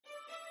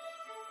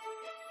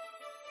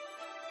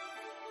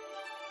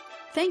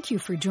Thank you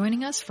for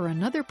joining us for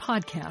another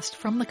podcast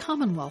from the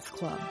Commonwealth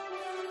Club.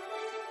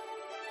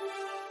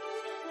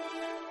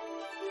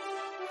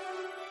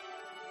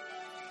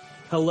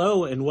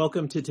 Hello and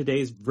welcome to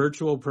today's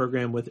virtual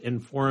program with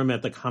Inforum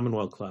at the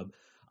Commonwealth Club.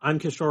 I'm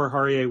Kishore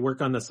Hari. I work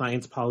on the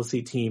science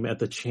policy team at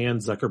the Chan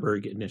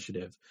Zuckerberg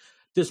Initiative.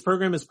 This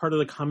program is part of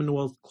the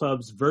Commonwealth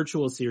Club's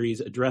virtual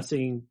series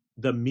addressing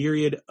the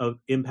myriad of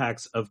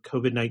impacts of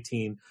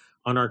COVID-19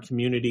 on our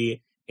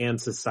community and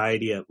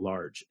society at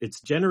large. It's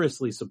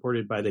generously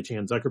supported by the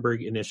Chan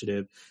Zuckerberg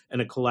Initiative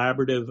and a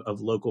collaborative of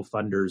local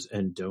funders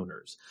and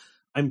donors.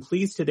 I'm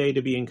pleased today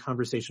to be in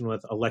conversation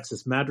with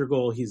Alexis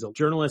Madrigal. He's a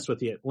journalist with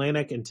The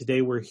Atlantic, and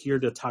today we're here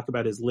to talk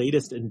about his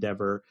latest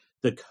endeavor,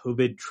 the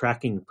COVID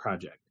Tracking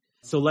Project.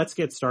 So let's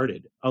get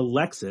started.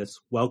 Alexis,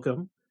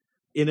 welcome.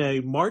 In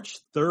a March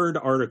 3rd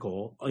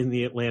article in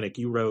The Atlantic,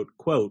 you wrote,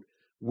 quote,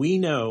 "We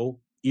know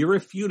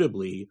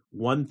irrefutably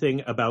one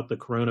thing about the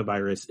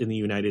coronavirus in the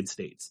United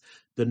States.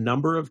 The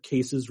number of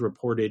cases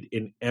reported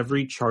in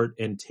every chart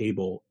and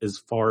table is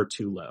far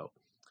too low."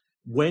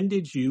 When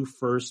did you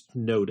first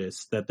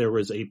notice that there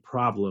was a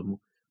problem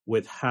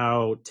with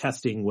how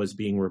testing was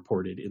being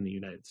reported in the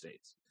United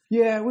States?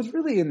 Yeah, it was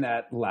really in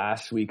that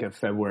last week of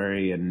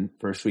February and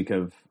first week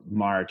of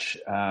March.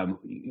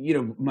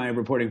 My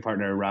reporting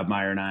partner, Rob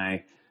Meyer, and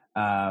I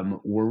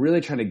were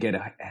really trying to get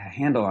a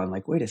handle on,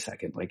 wait a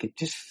second, it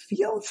just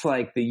feels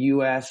like the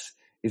U.S.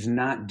 is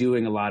not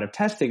doing a lot of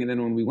testing. And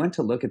then when we went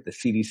to look at the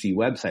CDC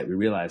website, we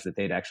realized that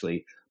they'd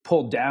actually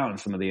pulled down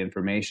some of the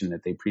information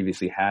that they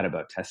previously had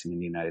about testing in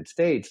the United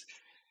States.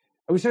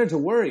 And we started to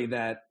worry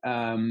that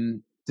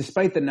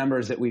despite the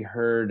numbers that we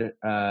heard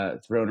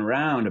thrown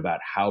around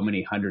about how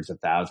many hundreds of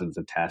thousands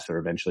of tests or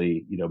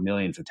eventually,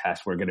 millions of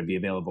tests were going to be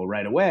available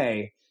right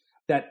away,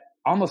 that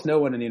almost no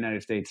one in the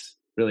United States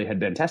really had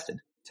been tested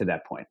to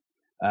that point.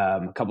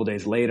 A couple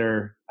days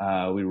later,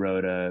 we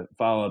wrote a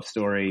follow-up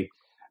story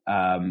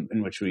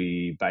in which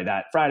by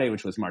that Friday,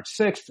 which was March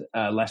 6th,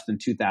 less than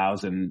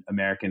 2,000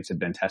 Americans had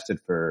been tested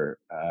for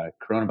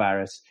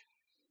coronavirus.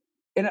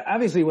 And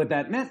obviously what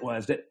that meant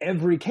was that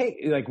every case,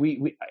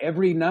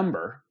 every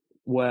number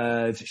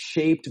was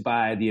shaped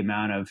by the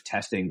amount of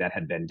testing that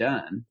had been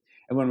done.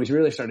 And when we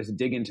really started to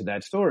dig into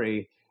that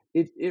story,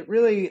 it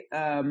really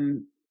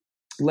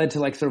led to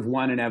sort of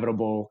one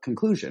inevitable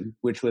conclusion,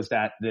 which was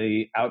that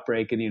the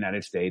outbreak in the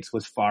United States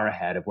was far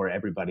ahead of where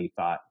everybody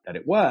thought that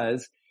it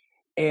was.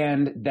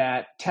 And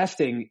that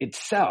testing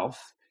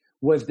itself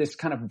was this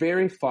kind of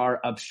very far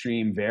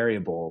upstream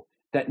variable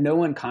that no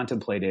one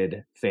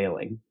contemplated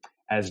failing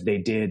as they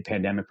did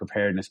pandemic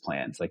preparedness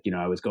plans.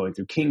 I was going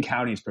through King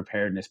County's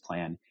preparedness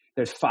plan.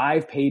 There's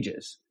 5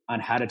 pages on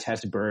how to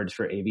test birds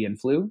for avian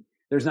flu.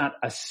 There's not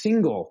a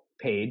single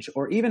page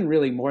or even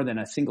really more than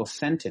a single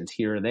sentence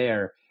here or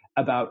there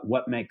about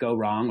what might go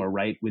wrong or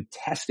right with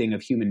testing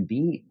of human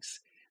beings.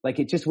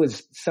 It just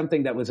was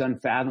something that was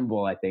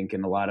unfathomable, I think,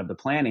 in a lot of the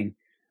planning.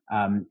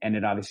 And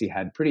it obviously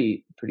had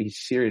pretty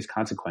serious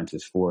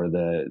consequences for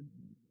the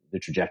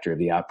trajectory of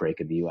the outbreak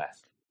in the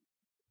U.S.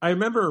 I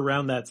remember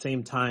around that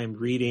same time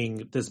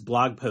reading this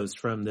blog post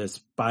from this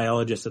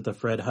biologist at the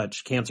Fred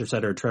Hutch Cancer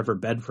Center, Trevor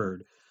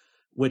Bedford,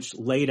 which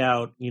laid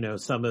out,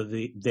 some of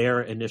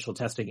their initial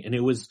testing, and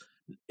it was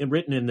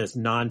written in this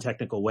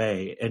non-technical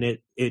way. And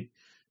it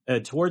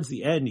towards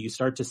the end, you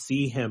start to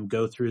see him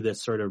go through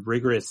this sort of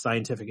rigorous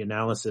scientific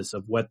analysis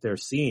of what they're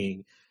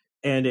seeing,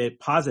 and it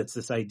posits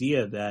this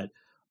idea that,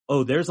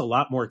 there's a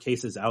lot more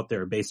cases out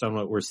there based on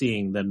what we're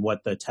seeing than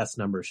what the test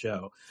numbers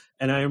show.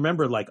 And I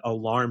remember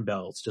alarm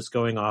bells just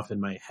going off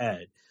in my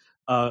head.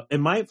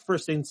 And my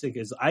first instinct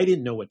is I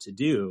didn't know what to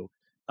do.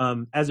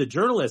 As a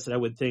journalist, I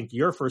would think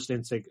your first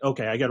instinct,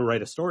 okay, I got to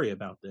write a story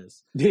about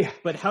this. Yeah.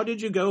 But how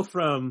did you go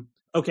from,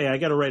 okay, I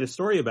got to write a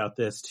story about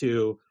this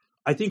to,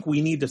 I think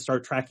we need to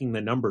start tracking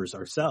the numbers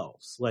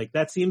ourselves?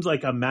 That seems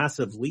like a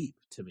massive leap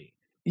to me.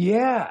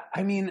 Yeah.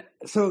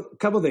 So a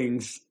couple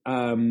things.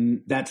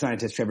 That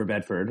scientist, Trevor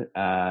Bedford,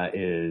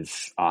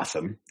 is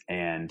awesome.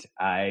 And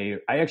I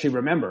actually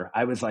remember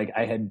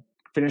I had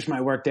finished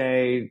my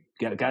workday,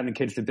 gotten the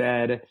kids to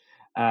bed.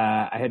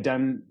 I had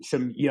done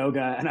some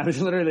yoga, and I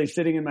was literally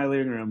sitting in my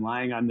living room,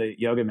 lying on the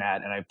yoga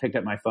mat, and I picked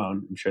up my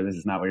phone. I'm sure this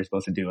is not what you're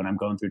supposed to do. And I'm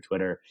going through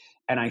Twitter,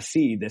 and I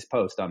see this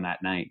post on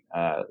that night,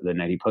 the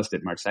night he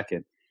posted, March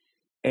 2nd.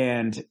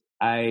 And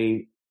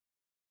I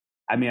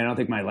don't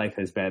think my life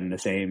has been the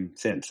same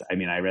since.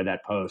 I read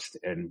that post,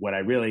 and what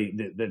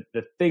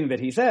the thing that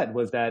he said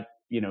was that,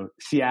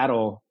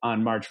 Seattle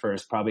on March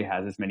 1st probably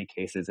has as many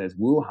cases as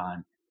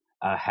Wuhan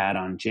had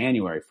on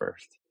January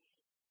 1st,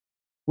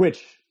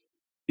 which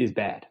is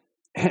bad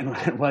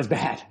and was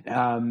bad.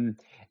 And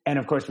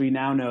of course, we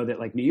now know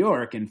that New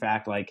York, in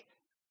fact,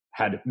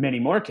 had many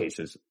more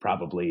cases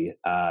probably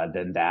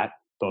than that,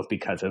 both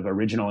because of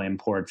original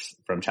imports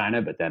from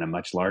China, but then a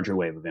much larger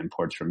wave of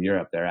imports from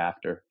Europe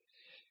thereafter.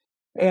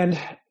 And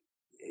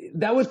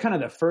that was kind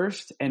of the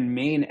first and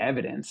main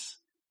evidence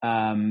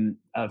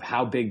of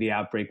how big the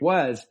outbreak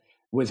was.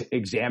 was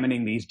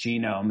examining these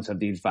genomes of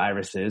these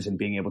viruses and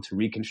being able to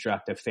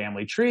reconstruct a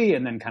family tree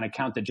and then kind of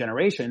count the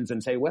generations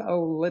and say,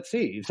 well, let's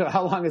see. So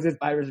how long has this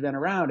virus been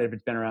around? If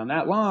it's been around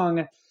that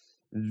long,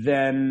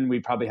 then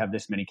we probably have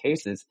this many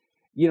cases.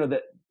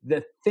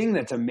 The thing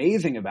that's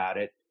amazing about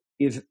it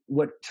is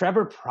what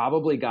Trevor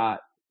probably got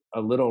a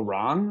little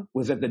wrong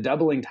was that the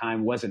doubling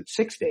time wasn't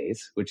 6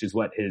 days, which is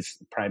what his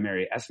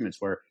primary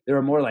estimates were. There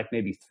were more like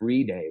maybe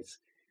 3 days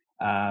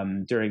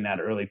during that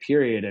early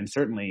period, and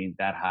certainly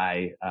that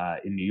high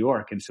in New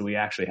York. And so we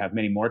actually have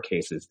many more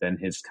cases than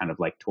his kind of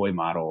like toy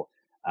model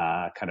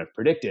kind of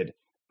predicted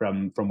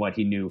from what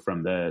he knew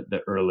from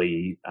the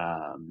early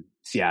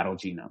Seattle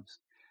genomes.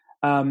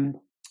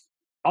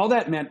 All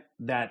that meant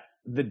that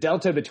the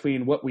delta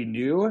between what we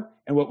knew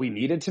and what we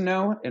needed to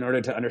know in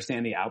order to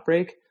understand the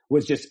outbreak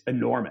was just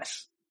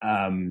enormous.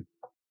 The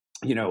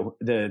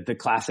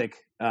classic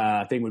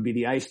thing would be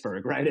the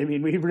iceberg, right? I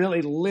mean, we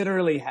really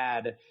literally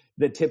had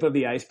the tip of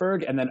the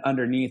iceberg, and then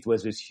underneath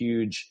was this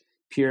huge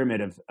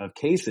pyramid of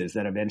cases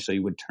that eventually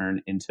would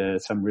turn into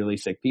some really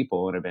sick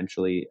people and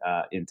eventually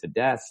into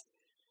deaths.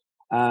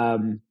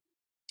 And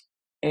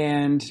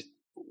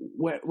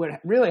what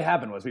really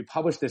happened was we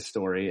published this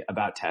story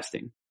about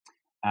testing,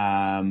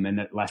 and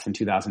that less than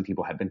 2,000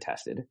 people had been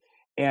tested.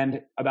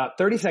 And about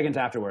 30 seconds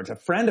afterwards, a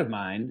friend of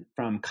mine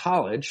from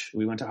college,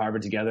 we went to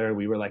Harvard together.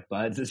 We were like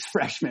buds as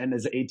freshmen,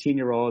 as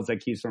 18-year-olds.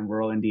 Like he's from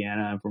rural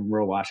Indiana. I'm from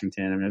rural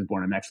Washington. I mean, I was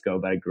born in Mexico,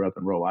 but I grew up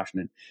in rural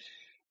Washington.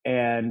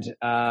 And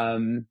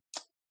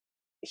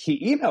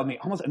he emailed me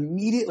almost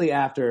immediately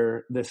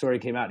after the story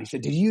came out. He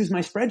said, "Did you use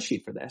my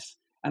spreadsheet for this?"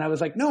 And I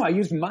was like, "No, I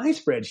used my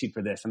spreadsheet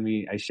for this." And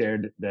I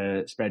shared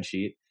the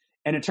spreadsheet.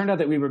 And it turned out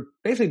that we were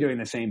basically doing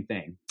the same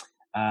thing.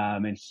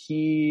 And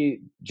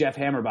Jeff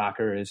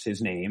Hammerbacher is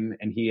his name,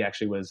 and he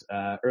actually was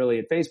early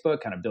at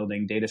Facebook, kind of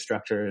building data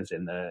structures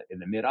in the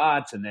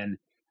mid-aughts, and then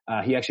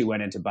he actually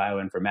went into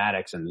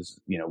bioinformatics and was,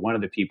 one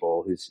of the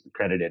people who's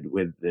credited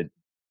with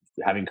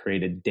having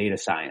created data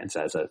science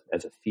as a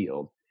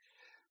field.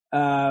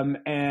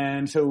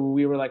 And so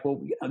we were like,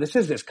 well, this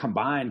is this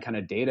combined kind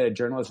of data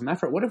journalism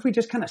effort. What if we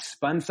just kind of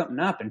spun something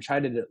up and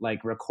tried to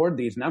like record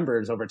these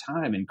numbers over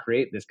time and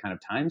create this kind of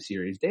time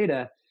series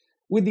data?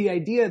 With the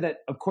idea that,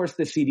 of course,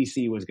 the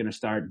CDC was going to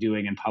start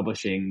doing and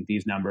publishing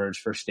these numbers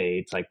for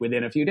states like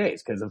within a few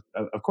days. Because,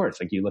 of course,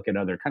 like you look at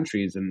other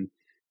countries and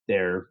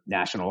their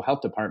national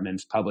health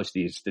departments publish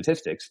these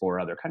statistics for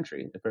other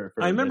countries.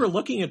 I remember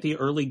looking at the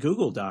early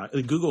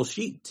Google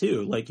Sheet,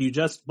 too. Like you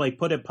just like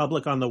put it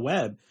public on the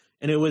web.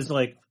 And it was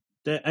like,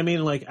 I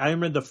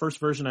remember the first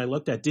version I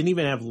looked at didn't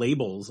even have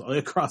labels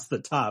across the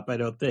top, I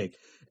don't think.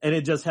 And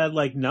it just had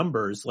like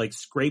numbers like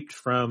scraped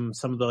from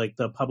some of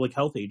the public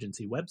health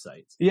agency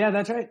websites. Yeah,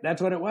 that's right.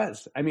 That's what it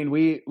was. I mean,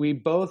 we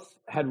both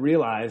had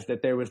realized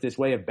that there was this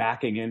way of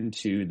backing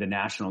into the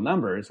national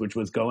numbers, which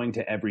was going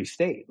to every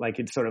state. Like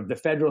it's sort of the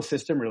federal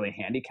system really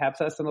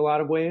handicaps us in a lot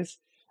of ways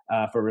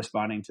for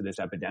responding to this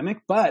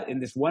epidemic. But in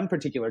this one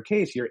particular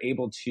case, you're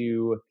able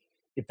to,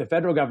 if the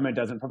federal government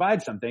doesn't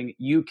provide something,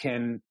 you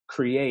can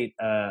create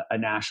a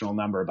national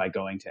number by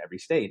going to every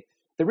state.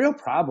 The real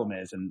problem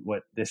is, and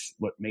what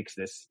makes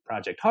this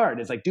project hard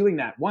is like doing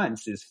that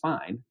once is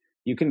fine.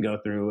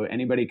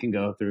 Anybody can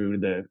go through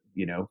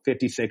the,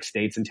 56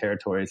 states and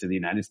territories of the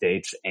United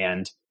States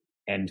and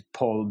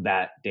pull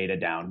that data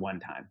down one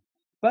time.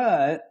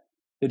 But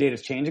the data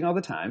is changing all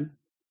the time.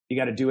 You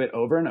got to do it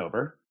over and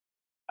over.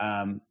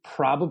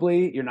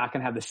 Probably you're not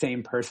going to have the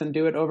same person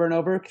do it over and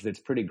over because it's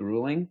pretty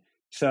grueling.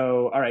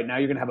 So, all right, now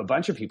you're going to have a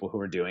bunch of people who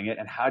are doing it.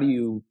 And how do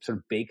you sort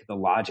of bake the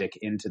logic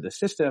into the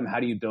system? How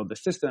do you build the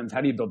systems?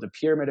 How do you build the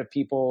pyramid of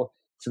people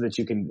so that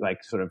you can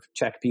like sort of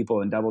check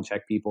people and double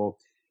check people?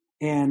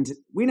 And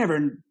we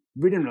didn't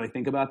really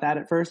think about that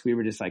at first. We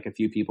were just like a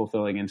few people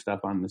filling in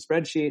stuff on the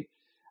spreadsheet.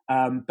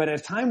 But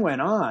as time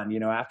went on,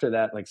 after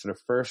that, like sort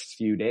of first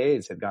few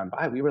days had gone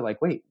by, we were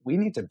like, wait, we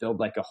need to build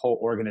like a whole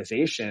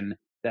organization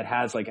that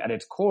has like at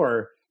its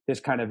core, this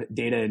kind of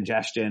data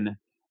ingestion.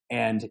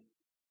 And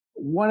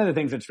one of the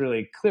things that's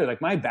really clear,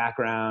 like my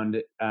background,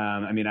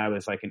 I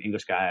was like an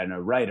English guy and a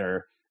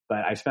writer, but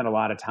I spent a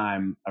lot of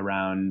time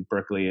around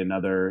Berkeley and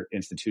other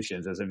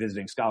institutions as a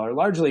visiting scholar,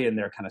 largely in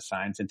their kind of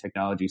science and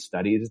technology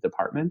studies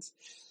departments.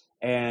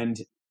 And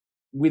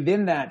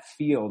within that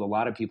field, a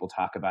lot of people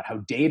talk about how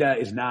data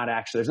is not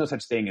actually, there's no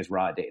such thing as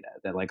raw data,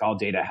 that like all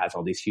data has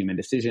all these human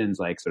decisions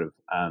like sort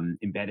of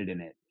embedded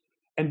in it.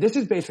 And this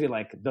is basically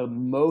like the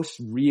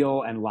most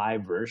real and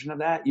live version of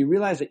that. You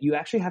realize that you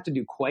actually have to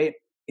do quite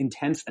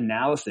intense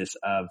analysis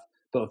of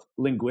both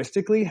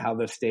linguistically how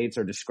the states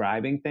are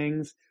describing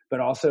things, but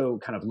also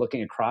kind of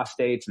looking across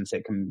states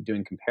and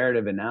doing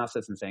comparative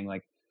analysis and saying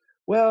like,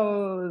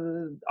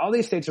 well, all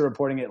these states are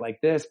reporting it like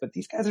this, but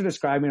these guys are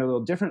describing it a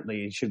little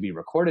differently. Should we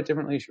record it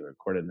differently? Should we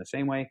record it in the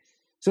same way?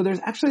 So there's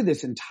actually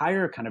this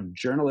entire kind of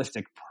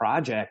journalistic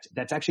project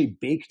that's actually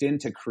baked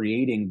into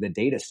creating the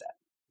data set.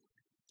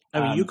 I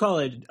mean, you call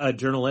it a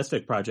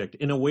journalistic project.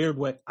 In a weird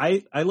way,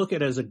 I look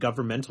at it as a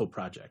governmental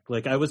project.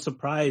 Like, I was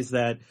surprised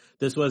that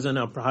this wasn't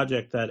a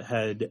project that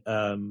had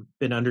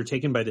been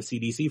undertaken by the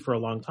CDC for a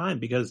long time,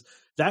 because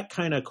that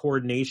kind of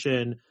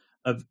coordination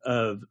of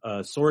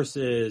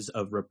sources,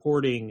 of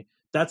reporting,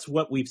 that's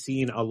what we've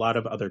seen a lot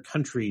of other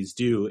countries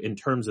do in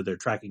terms of their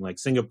tracking, like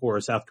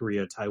Singapore, South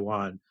Korea,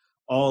 Taiwan,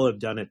 all have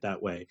done it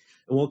that way.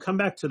 And we'll come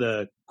back to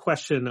the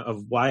question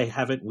of why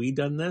haven't we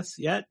done this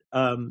yet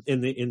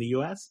in the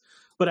US.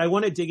 But I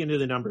want to dig into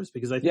the numbers,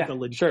 because I think the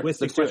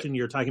linguistic question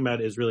you're talking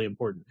about is really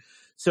important.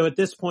 So at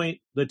this point,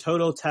 the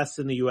total tests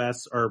in the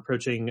U.S. are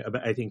approaching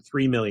about, I think,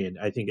 3 million,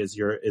 I think is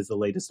the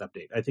latest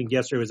update. I think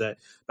yesterday was at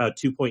about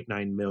 2.9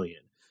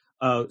 million.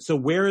 So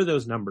where are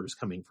those numbers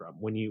coming from?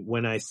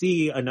 When I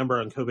see a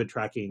number on COVID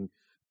tracking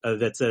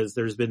that says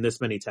there's been this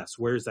many tests,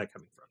 where is that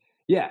coming from?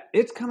 Yeah,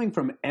 it's coming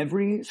from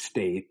every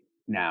state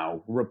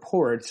now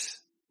reports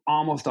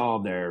almost all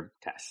of their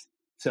tests.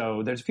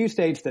 So there's a few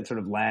states that sort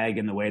of lag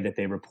in the way that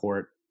they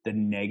report the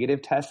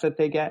negative tests that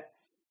they get.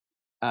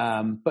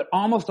 But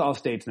almost all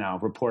states now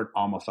report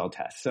almost all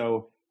tests.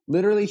 So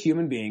literally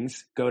human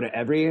beings go to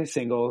every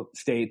single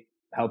state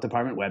health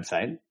department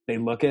website. They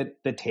look at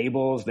the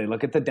tables, they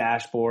look at the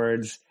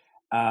dashboards,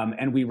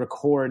 and we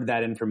record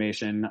that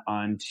information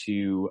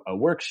onto a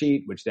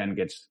worksheet, which then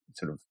gets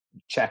sort of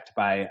checked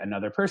by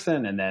another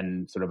person. And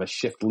then sort of a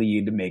shift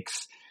lead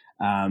makes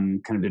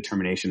kind of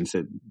determinations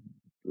that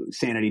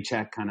sanity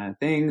check kind of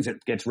things.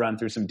 It gets run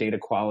through some data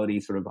quality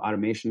sort of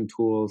automation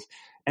tools,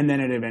 and then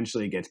it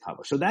eventually gets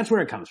published. So that's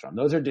where it comes from.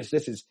 This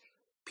is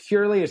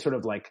purely a sort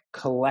of like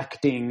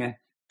collecting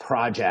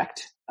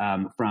project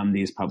from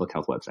these public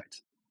health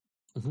websites.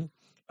 Mm-hmm.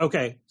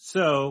 Okay.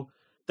 So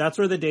that's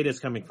where the data is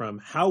coming from.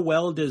 How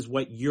well does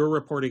what you're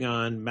reporting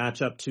on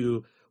match up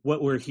to what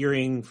we're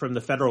hearing from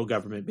the federal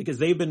government? Because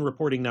they've been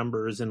reporting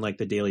numbers in like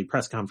the daily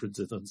press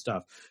conferences and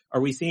stuff. Are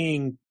we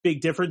seeing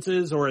big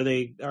differences, or are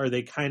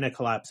they kind of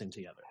collapsing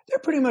together? They're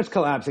pretty much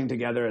collapsing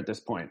together at this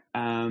point.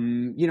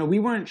 We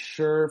weren't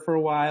sure for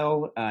a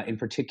while, in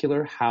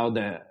particular, how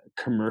the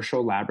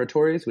commercial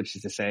laboratories, which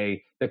is to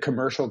say the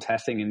commercial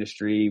testing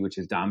industry, which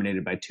is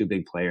dominated by two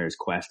big players,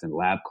 Quest and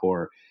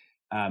LabCorp,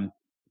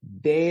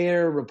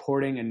 their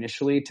reporting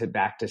initially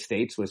back to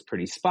states was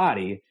pretty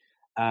spotty.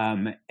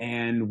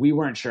 And we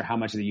weren't sure how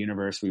much of the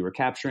universe we were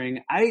capturing.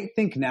 I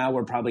think now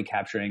we're probably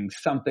capturing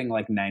something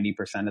like 90%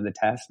 of the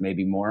tests,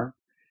 maybe more.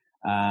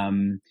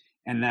 And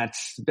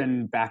that's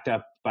been backed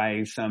up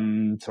by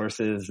some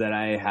sources that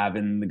I have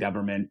in the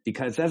government,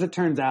 because as it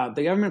turns out,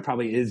 the government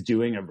probably is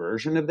doing a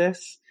version of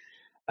this.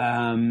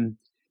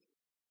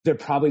 They're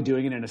probably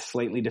doing it in a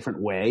slightly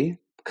different way,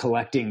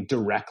 collecting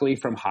directly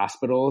from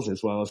hospitals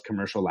as well as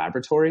commercial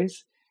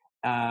laboratories.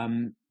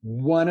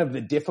 One of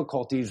the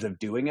difficulties of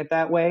doing it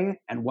that way,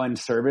 and one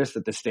service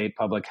that the state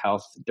public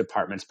health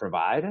departments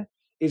provide,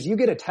 is you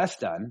get a test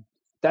done.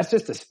 That's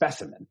just a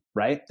specimen,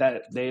 right?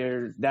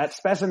 That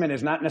specimen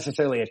is not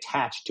necessarily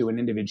attached to an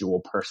individual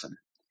person.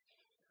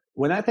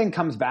 When that thing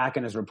comes back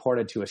and is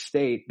reported to a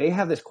state, they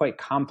have this quite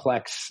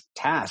complex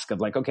task of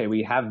like, okay,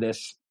 we have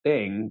this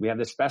thing, we have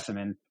this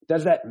specimen.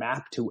 Does that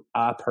map to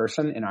a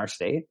person in our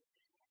state?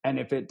 And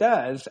if it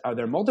does, are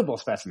there multiple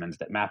specimens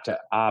that map to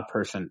a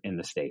person in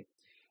the state?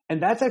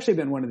 And that's actually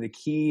been one of the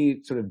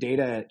key sort of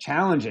data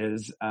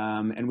challenges.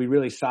 And we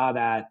really saw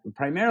that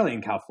primarily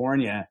in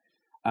California,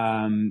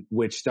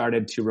 which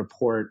started to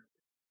report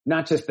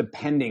not just the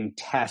pending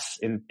tests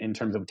in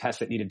terms of tests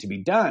that needed to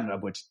be done,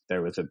 of which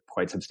there was a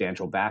quite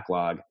substantial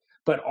backlog,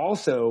 but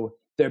also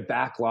their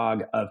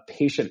backlog of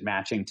patient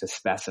matching to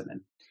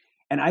specimen.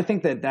 And I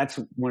think that that's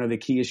one of the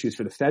key issues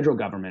for the federal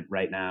government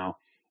right now,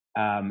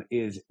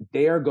 is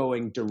they are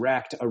going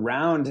direct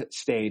around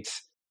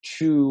states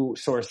to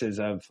sources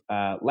of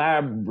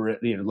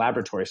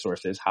laboratory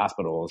sources,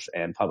 hospitals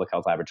and public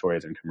health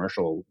laboratories and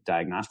commercial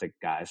diagnostic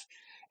guys.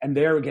 And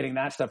they're getting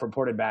that stuff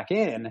reported back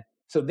in.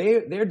 So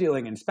they're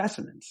dealing in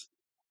specimens.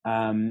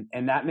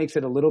 And that makes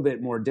it a little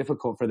bit more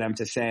difficult for them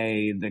to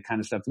say the kind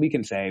of stuff we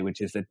can say,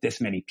 which is that this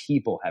many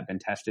people have been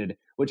tested,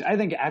 which I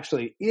think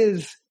actually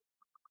is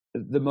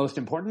the most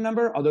important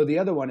number. Although the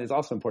other one is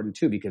also important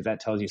too, because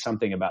that tells you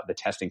something about the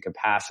testing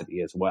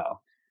capacity as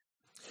well.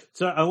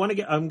 So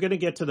I'm going to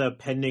get to the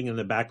pending and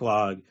the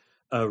backlog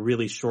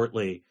really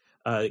shortly,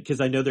 because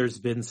I know there's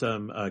been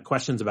some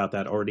questions about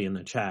that already in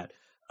the chat.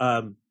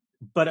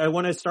 But I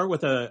want to start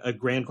with a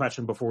grand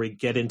question before we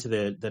get into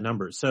the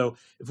numbers. So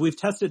if we've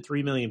tested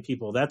 3 million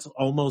people, that's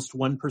almost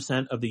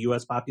 1% of the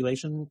U.S.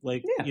 population,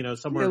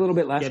 somewhere a little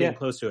bit less, getting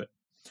close to it.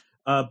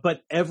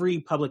 But every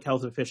public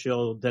health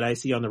official that I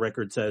see on the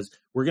record says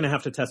we're going to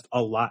have to test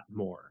a lot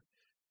more.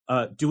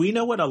 Do we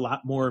know what a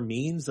lot more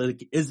means?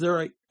 Like, is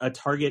there a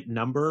target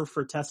number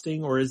for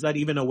testing, or is that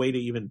even a way to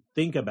even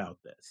think about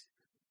this?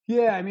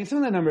 Yeah, I mean, some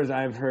of the numbers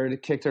I've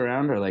heard kicked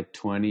around are like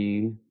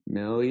 20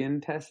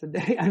 million tests a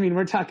day. I mean,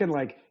 we're talking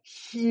like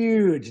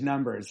huge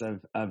numbers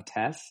of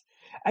tests.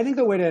 I think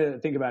the way to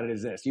think about it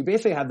is this. You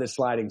basically have this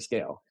sliding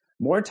scale.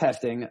 More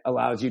testing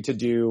allows you to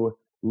do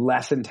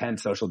less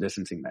intense social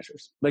distancing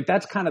measures. Like,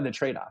 that's kind of the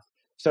trade-off.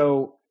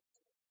 So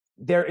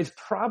there is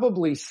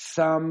probably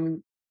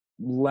some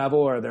level,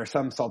 or there are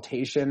some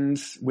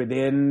saltations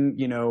within,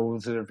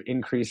 sort of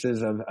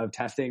increases of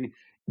testing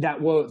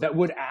that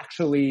would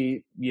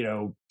actually,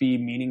 be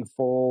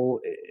meaningful,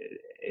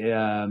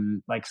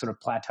 like sort of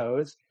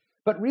plateaus.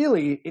 But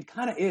really, it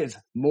kind of is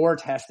more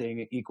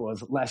testing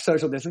equals less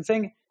social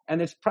distancing.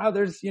 And it's probably,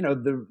 there's,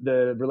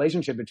 the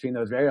relationship between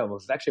those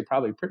variables is actually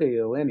probably pretty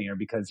linear,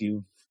 because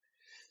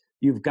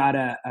you've got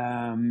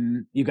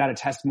to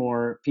test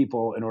more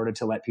people in order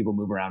to let people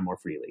move around more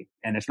freely.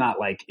 And it's not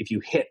like if you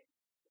hit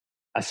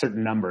a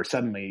certain number,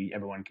 suddenly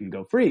everyone can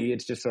go free.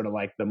 It's just sort of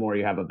like the more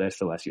you have of this,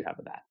 the less you have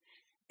of that.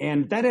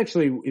 And that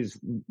actually is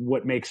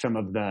what makes some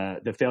of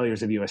the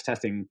failures of U.S.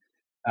 testing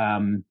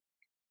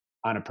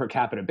on a per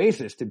capita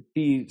basis to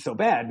be so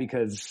bad,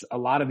 because a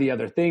lot of the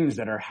other things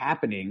that are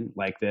happening,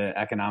 like the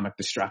economic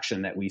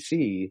destruction that we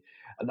see,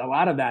 a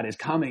lot of that is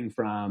coming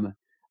from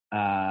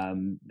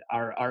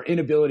our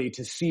inability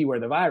to see where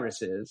the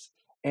virus is.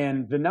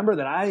 And the number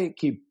that I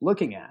keep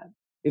looking at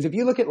is, if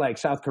you look at like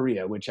South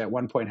Korea, which at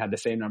one point had the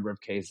same number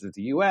of cases as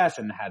the US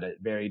and had a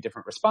very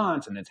different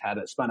response, and it's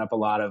spun up a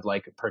lot of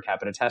like per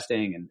capita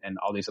testing and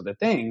all these other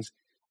things,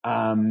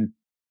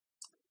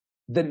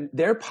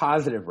 their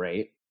positive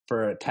rate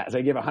for a test,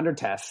 they give 100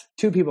 tests,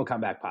 2 people come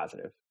back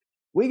positive.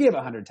 We give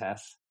 100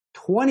 tests,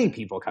 20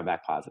 people come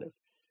back positive.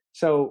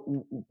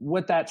 So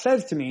what that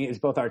says to me is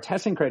both our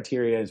testing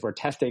criteria is we're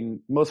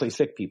testing mostly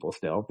sick people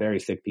still, very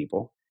sick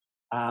people.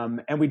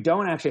 And we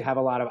don't actually have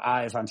a lot of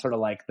eyes on sort of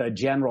like the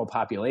general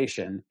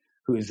population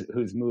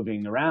who's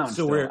moving around.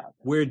 So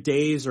we're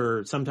days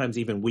or sometimes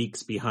even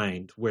weeks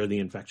behind where the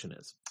infection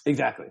is.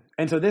 Exactly.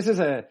 And so this is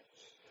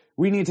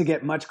we need to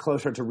get much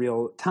closer to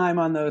real time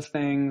on those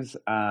things.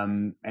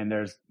 And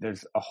there's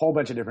a whole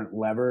bunch of different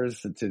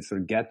levers to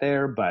sort of get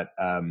there, but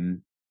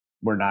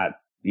we're not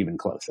even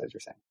close, as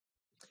you're saying.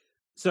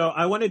 So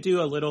I want to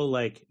do a little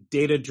like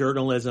data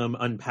journalism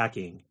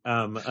unpacking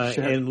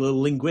Sure. and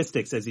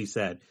linguistics, as you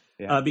said,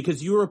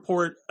 because you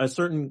report a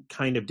certain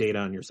kind of data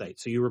on your site.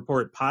 So you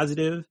report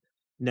positive,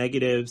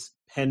 negatives,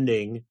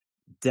 pending,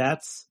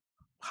 deaths,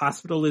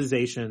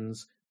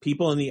 hospitalizations,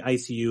 people in the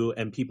ICU,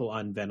 and people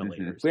on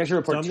ventilators. Mm-hmm. We actually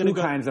report two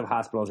kinds of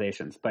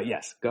hospitalizations, but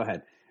yes, go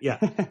ahead. Yeah.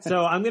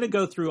 So I'm going to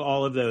go through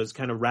all of those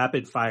kind of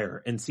rapid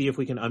fire and see if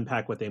we can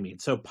unpack what they mean.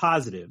 So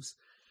positives.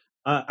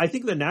 I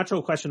think the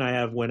natural question I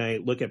have when I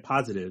look at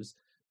positives,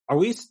 are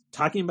we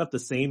talking about the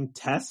same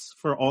tests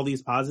for all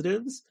these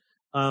positives?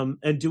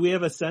 And do we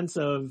have a sense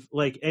of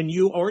like, and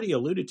you already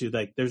alluded to,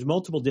 like, there's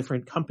multiple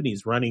different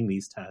companies running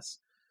these tests.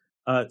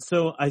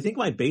 So I think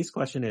my base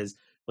question is,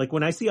 like,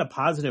 when I see a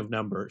positive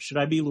number, should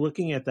I be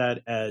looking at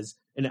that as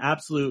an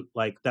absolute,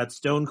 like, that's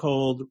stone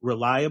cold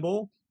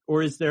reliable,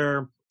 or is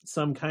there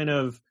some kind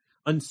of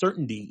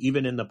uncertainty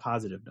even in the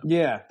positive number?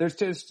 Yeah, there's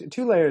just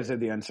 2 layers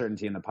of the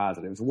uncertainty in the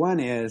positives. One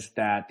is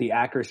that the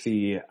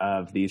accuracy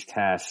of these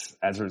tests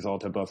as a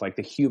result of both like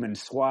the human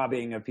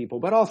swabbing of people,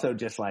 but also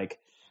just like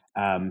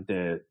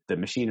the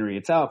machinery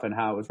itself and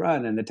how it was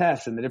run and the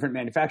tests and the different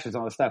manufacturers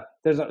and all this stuff.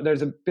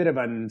 There's a bit of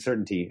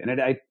uncertainty,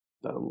 and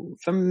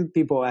some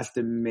people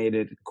estimate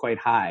it quite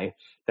high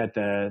that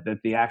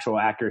the actual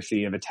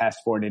accuracy of a test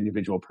for an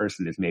individual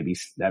person is maybe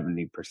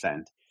 70%.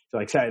 So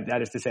like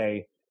that is to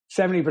say,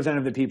 70%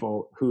 of the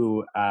people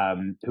who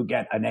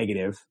get a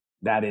negative,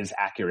 that is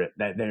accurate,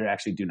 that they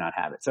actually do not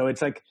have it. So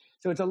it's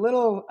a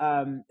little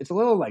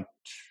like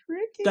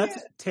tricky.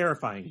 That's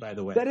terrifying, by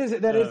the way. That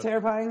is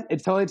terrifying.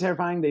 It's totally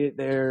terrifying.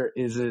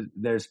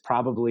 There's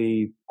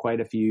probably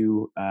quite a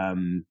few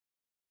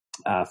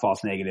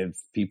false negative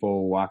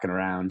people walking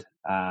around.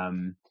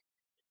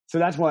 So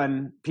that's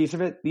one piece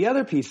of it. The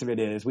other piece of it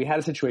is we had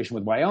a situation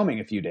with Wyoming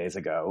a few days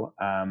ago,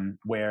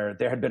 where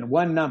there had been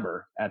one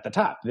number at the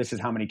top. This is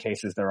how many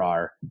cases there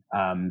are,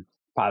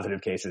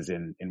 positive cases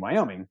in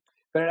Wyoming.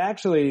 But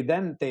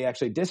they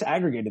actually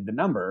disaggregated the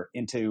number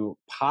into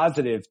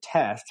positive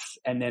tests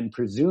and then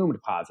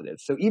presumed positive.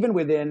 So even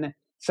within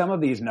some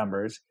of these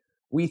numbers,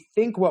 we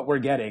think what we're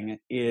getting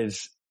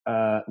is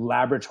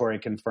laboratory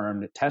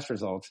confirmed test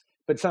results,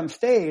 but some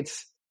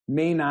states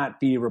may not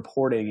be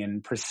reporting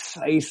in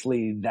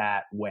precisely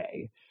that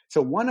way.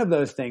 So one of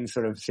those things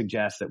sort of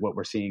suggests that what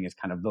we're seeing is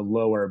kind of the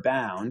lower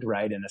bound,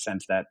 right? In the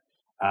sense that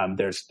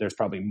there's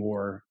probably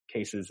more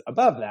cases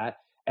above that.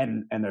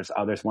 And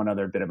there's one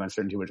other bit of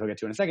uncertainty, which we'll get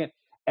to in a second.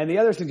 And the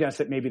other suggests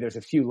that maybe there's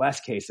a few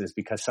less cases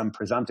because some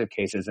presumptive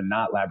cases and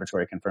not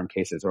laboratory confirmed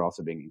cases are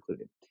also being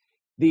included.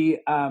 The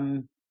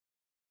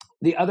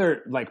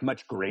other like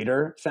much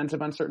greater sense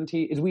of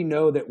uncertainty is we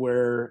know that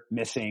we're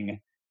missing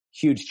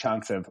huge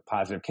chunks of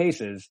positive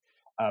cases.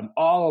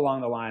 All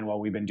along the line while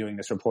we've been doing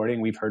this reporting,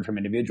 we've heard from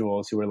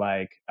individuals who were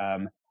like,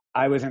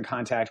 I was in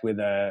contact with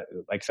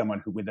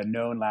someone with a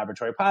known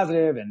laboratory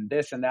positive and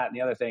this and that and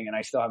the other thing, and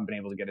I still haven't been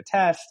able to get a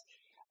test.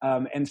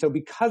 And so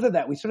because of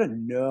that, we sort of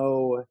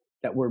know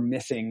that we're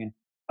missing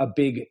a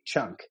big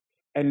chunk.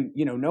 And,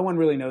 no one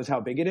really knows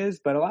how big it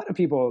is, but a lot of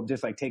people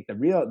just like take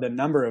the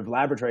number of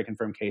laboratory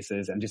confirmed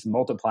cases and just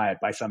multiply it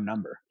by some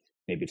number.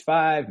 Maybe it's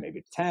 5, maybe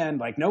it's 10,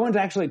 like no one's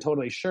actually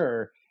totally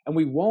sure. And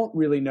we won't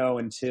really know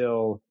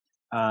until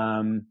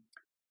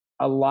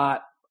a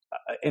lot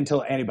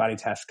until antibody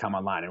tests come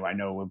online. And I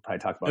know we'll probably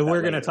talk about that. And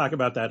we're going to talk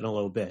about that in a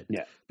little bit.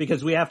 Yeah.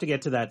 Because we have to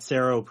get to that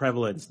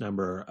seroprevalence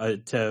number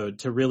to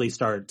really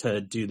start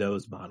to do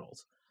those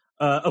models.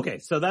 Okay,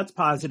 so that's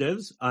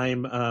positives.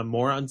 I'm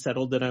more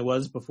unsettled than I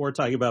was before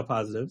talking about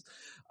positives.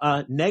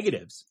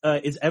 Negatives.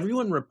 Is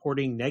everyone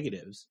reporting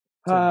negatives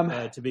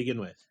to begin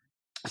with?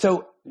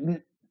 So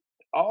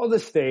all the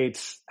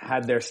states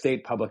had their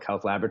state public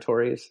health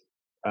laboratories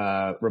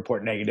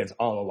report negatives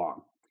all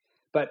along.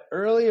 But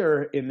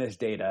earlier in this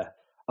data,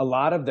 a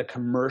lot of the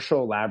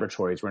commercial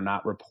laboratories were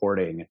not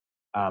reporting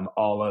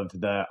all of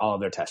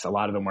their tests. A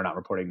lot of them were not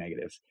reporting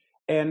negatives.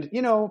 And,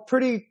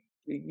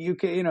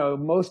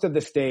 most of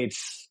the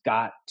states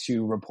got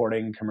to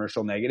reporting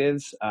commercial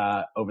negatives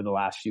over the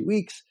last few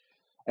weeks.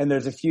 And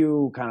there's a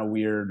few kind of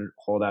weird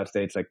holdout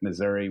states like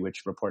Missouri,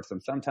 which reports them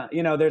sometimes.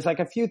 There's like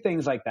a few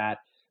things like that,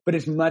 but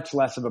it's much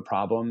less of a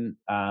problem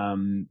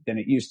than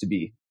it used to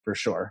be, for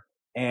sure.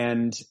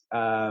 And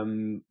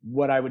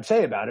what I would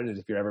say about it is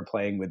if you're ever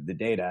playing with the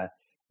data,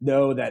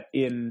 know that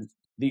in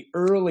the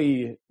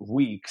early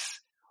weeks,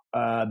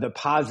 the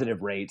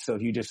positive rate, so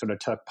if you just sort of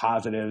took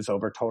positives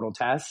over total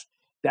tests,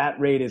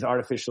 that rate is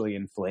artificially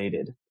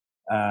inflated.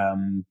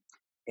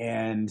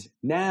 And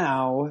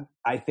now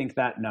I think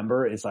that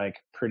number is like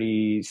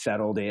pretty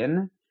settled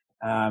in.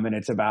 And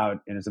it's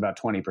about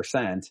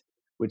 20%,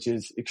 which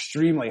is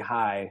extremely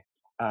high.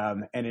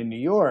 And in New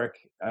York,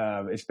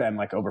 it's been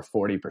like over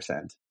 40%.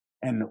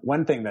 And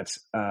one thing that's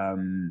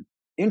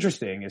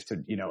interesting is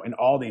to, in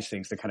all these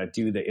things to kind of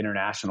do the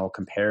international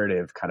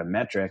comparative kind of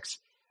metrics.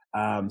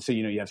 So,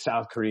 you have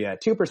South Korea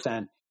at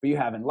 2%, but you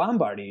have in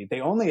Lombardy,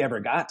 they only ever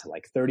got to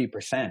like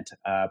 30%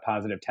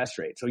 positive test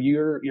rate. So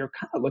you're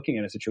kind of looking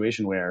at a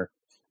situation where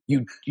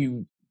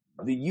the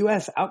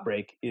U.S.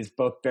 outbreak is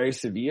both very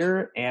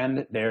severe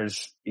and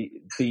there's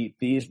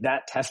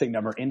that testing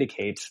number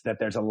indicates that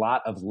there's a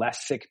lot of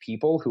less sick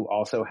people who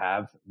also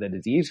have the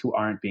disease who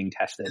aren't being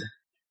tested.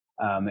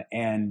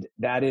 And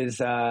that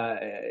is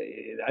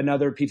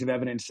another piece of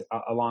evidence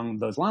along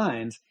those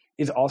lines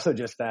is also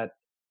just that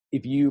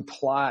if you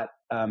plot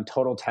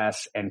total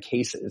tests and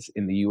cases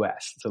in the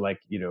U.S., so like,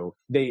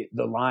 the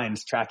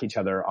lines track each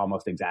other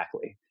almost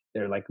exactly.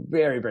 They're like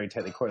very, very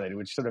tightly correlated,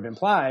 which sort of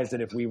implies that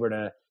if we were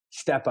to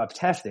step up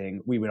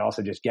testing, we would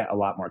also just get a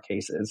lot more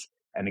cases.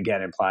 And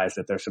again, implies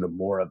that there's sort of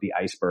more of the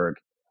iceberg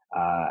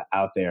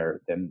out there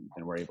than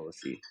we're able to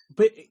see.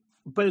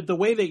 But the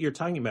way that you're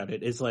talking about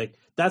it is like,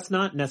 that's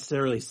not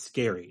necessarily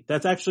scary.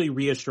 That's actually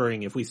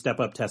reassuring if we step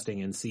up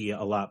testing and see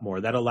a lot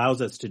more. That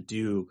allows us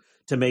to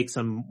make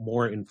some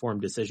more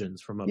informed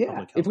decisions from a public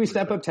health. If we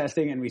step up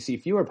testing and we see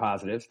fewer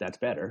positives, that's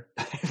better.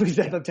 If we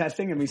step up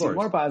testing and we see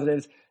more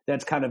positives,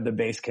 that's kind of the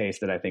base case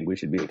that I think we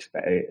should be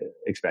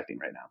expecting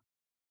right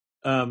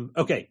now.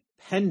 Okay,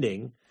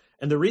 pending.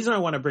 And the reason I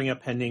want to bring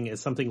up pending is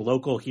something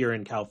local here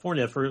in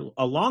California. For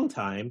a long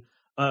time,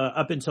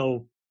 up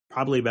until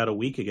probably about a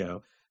week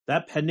ago,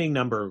 that pending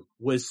number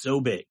was so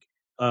big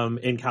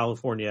in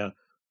California.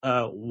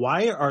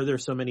 Why are there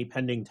so many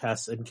pending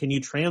tests? And can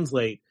you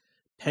translate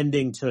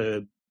pending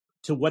to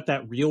what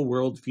that real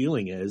world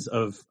feeling is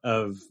of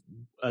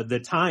the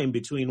time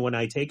between when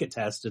I take a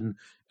test and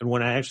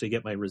when I actually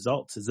get my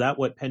results? Is that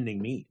what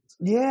pending means?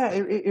 Yeah,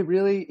 it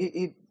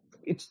really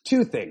it's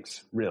two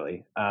things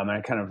really.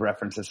 I kind of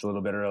referenced this a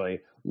little bit early.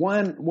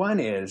 One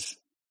is,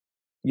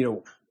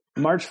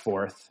 March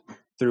 4th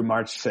through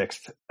March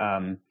 6th,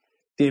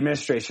 the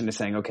administration is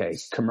saying, okay,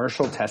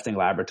 commercial testing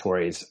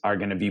laboratories are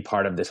going to be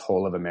part of this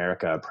whole of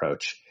America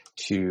approach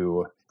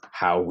to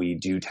how we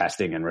do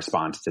testing in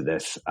response to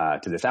this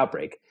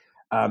outbreak.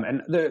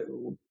 And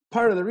the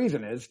part of the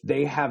reason is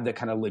they have the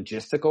kind of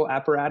logistical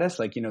apparatus.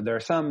 Like, there are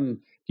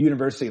some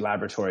university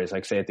laboratories,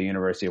 like say at the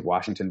University of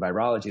Washington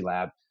Virology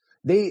Lab,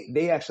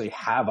 they actually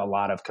have a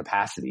lot of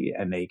capacity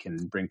and they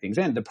can bring things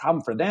in. The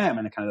problem for them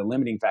and the kind of the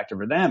limiting factor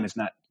for them is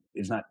not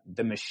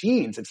the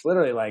machines. It's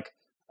literally like,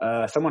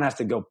 someone has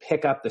to go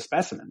pick up the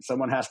specimen.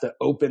 Someone has to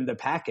open the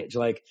package.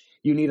 Like,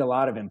 you need a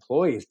lot of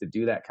employees to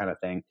do that kind of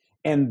thing.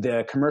 And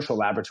the commercial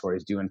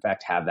laboratories do in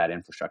fact have that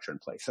infrastructure in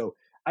place. So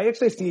I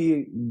actually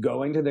see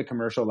going to the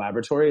commercial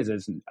laboratories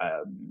as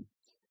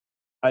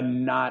a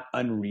not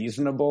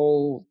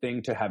unreasonable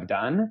thing to have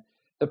done.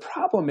 The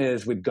problem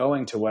is with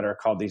going to what are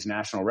called these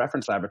national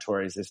reference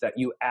laboratories is that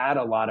you add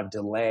a lot of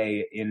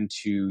delay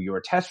into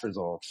your test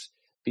results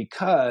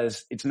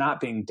because it's not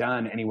being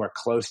done anywhere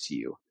close to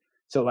you.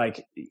 So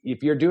like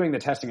if you're doing the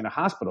testing in a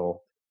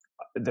hospital,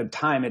 the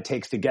time it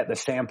takes to get the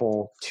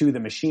sample to the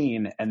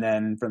machine and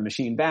then from the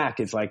machine back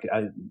is like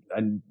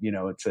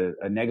it's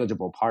a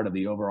negligible part of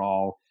the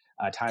overall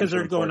time. Because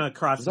they're going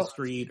across the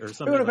street or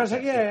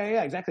something.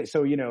 Yeah, exactly.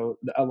 So,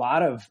 a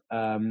lot of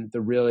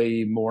the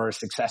really more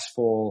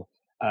successful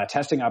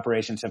testing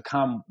operations have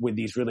come with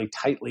these really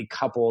tightly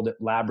coupled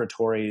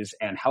laboratories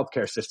and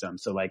healthcare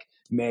systems. So like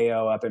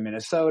Mayo up in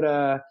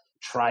Minnesota,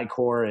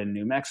 Tricor in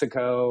New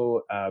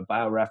Mexico,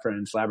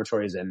 BioReference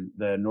Laboratories in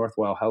the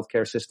Northwell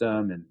healthcare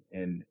system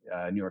in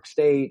New York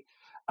State,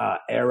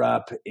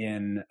 AirUp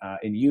in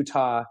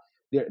Utah.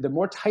 the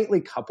more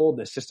tightly coupled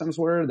the systems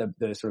were,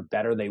 the sort of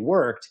better they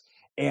worked.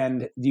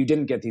 And you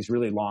didn't get these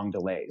really long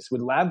delays.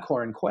 With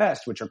LabCorp and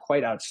Quest, which are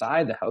quite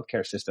outside the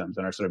healthcare systems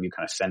and are sort of, you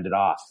kind of send it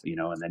off,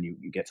 and then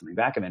you get something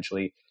back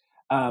eventually.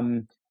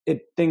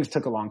 Things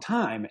took a long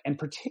time. And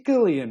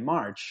particularly in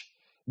March,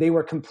 they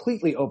were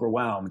completely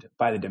overwhelmed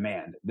by the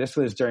demand. This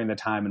was during the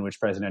time in which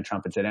President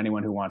Trump had said,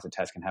 anyone who wants a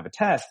test can have a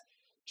test.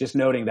 Just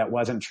noting that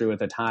wasn't true at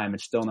the time.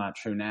 It's still not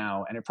true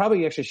now. And it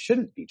probably actually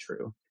shouldn't be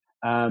true.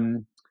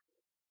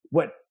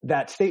 What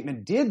that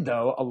statement did,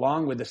 though,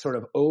 along with the sort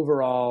of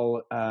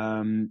overall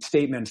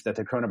statements that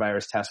the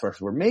coronavirus task force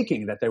were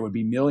making, that there would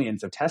be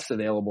millions of tests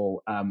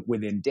available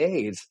within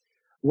days,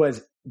 was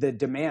the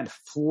demand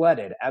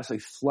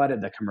absolutely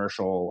flooded the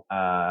commercial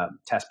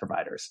test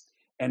providers.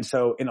 And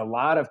so in a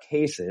lot of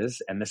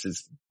cases, and this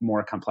is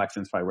more complex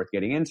and it's probably worth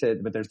getting into,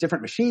 but there's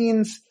different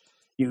machines.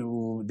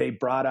 They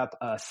brought up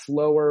a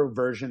slower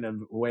version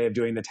of way of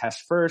doing the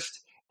test first.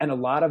 And a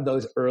lot of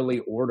those early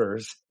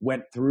orders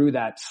went through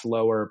that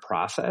slower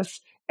process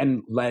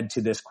and led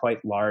to this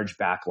quite large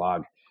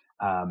backlog.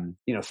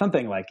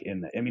 Something like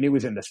it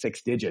was in the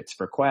 6 digits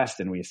for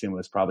Quest, and we assume it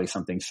was probably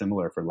something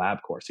similar for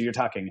LabCorp. So you're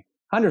talking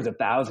hundreds of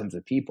thousands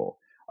of people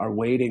are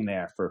waiting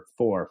there for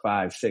 4,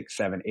 5, 6,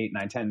 7, 8,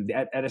 9, 10.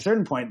 At a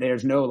certain point,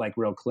 there's no like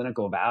real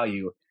clinical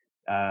value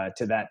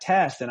to that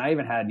test. And I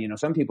even had,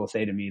 some people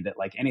say to me that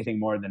like anything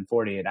more than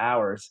 48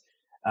 hours,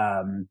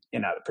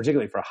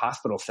 particularly for a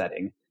hospital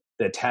setting,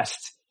 the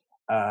test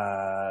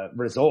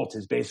result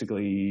is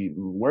basically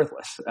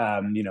worthless.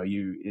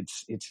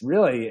 It's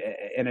really,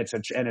 and it's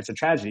a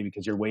tragedy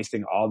because you're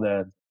wasting all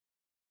the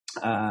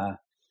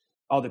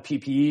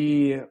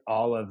PPE,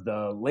 all of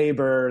the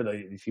labor.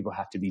 These people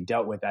have to be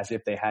dealt with as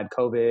if they had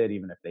COVID,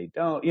 even if they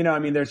don't.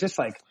 There's just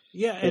like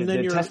and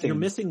then you're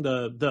missing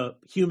the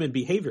human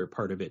behavior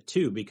part of it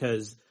too,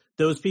 because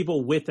those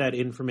people with that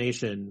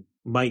information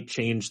might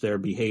change their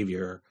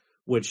behavior,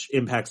 which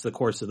impacts the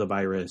course of the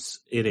virus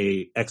in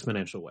a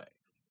exponential way.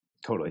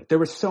 Totally. There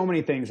were so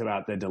many things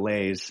about the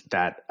delays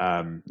that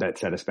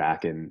set us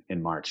back in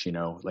March.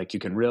 Like you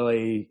can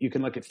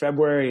look at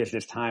February as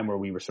this time where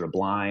we were sort of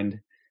blind.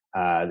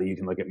 You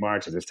can look at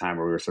March as this time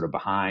where we were sort of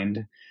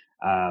behind.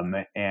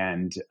 Now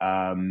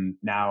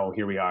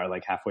here we are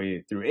like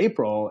halfway through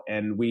April,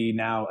 and we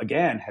now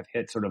again have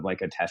hit sort of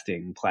like a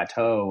testing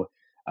plateau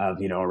of,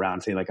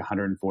 around say like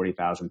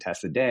 140,000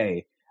 tests a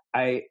day.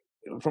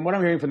 From what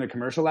I'm hearing from the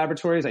commercial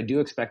laboratories, I do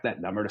expect that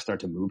number to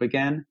start to move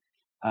again.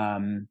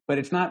 But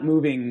it's not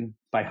moving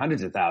by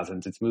hundreds of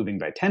thousands. It's moving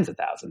by tens of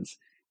thousands.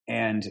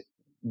 And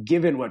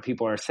given what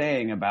people are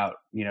saying about,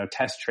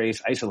 test,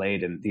 trace,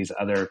 isolate, and these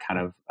other kind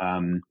of,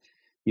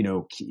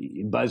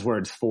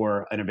 buzzwords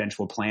for an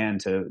eventual plan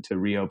to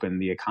reopen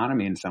the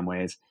economy in some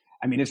ways,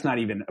 it's not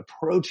even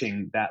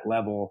approaching that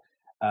level.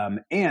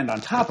 And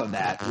on top of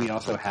that, we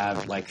also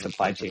have like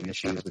supply chain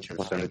issues, which have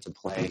started to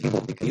play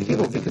because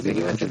the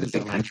U.S. is a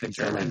big country.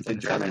 The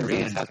German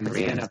and South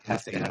Korea have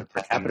testing on a per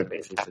capita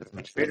basis that's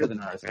much greater than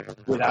ours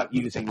without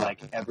using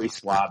like every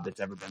swab that's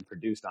ever been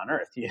produced on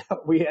Earth.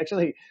 We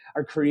actually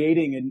are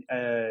creating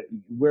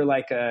we're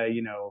like a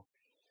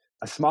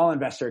small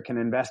investor can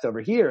invest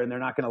over here and they're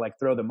not going to like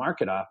throw the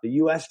market off. The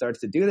U.S. starts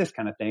to do this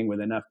kind of thing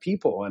with enough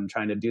people and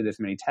trying to do this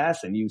many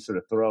tests, and you sort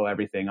of throw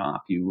everything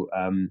off. You're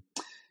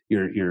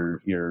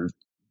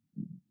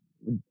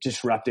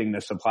disrupting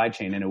the supply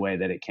chain in a way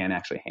that it can't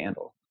actually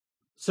handle.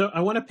 So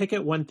I want to pick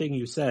at one thing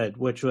you said,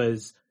 which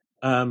was,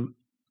 with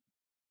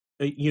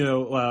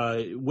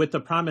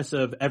the promise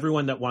of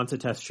everyone that wants a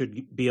test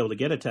should be able to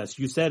get a test.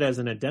 You said as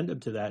an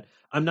addendum to that,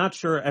 I'm not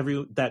sure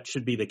that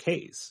should be the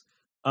case.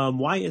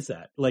 Why is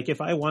that? Like, if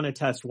I want a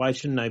test, why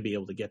shouldn't I be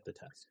able to get the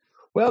test?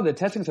 Well, the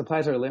testing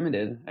supplies are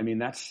limited.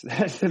 That's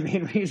the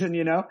main reason,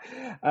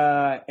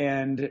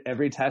 and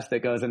every test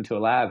that goes into a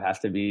lab has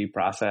to be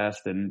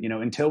processed. And,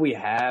 until we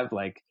have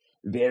like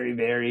very,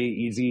 very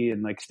easy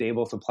and like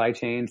stable supply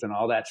chains and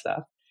all that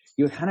stuff,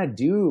 you kind of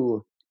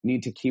do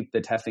need to keep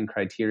the testing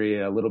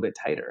criteria a little bit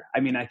tighter.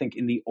 I think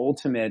in the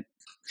ultimate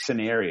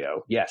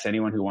scenario, yes,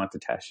 anyone who wants a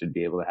test should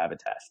be able to have a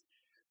test.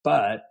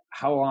 But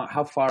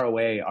how far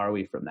away are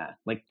we from that?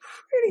 Like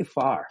pretty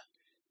far,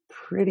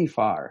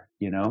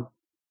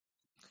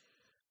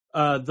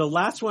 The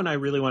last one I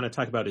really want to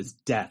talk about is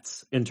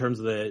deaths in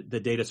terms of the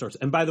data source.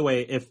 And by the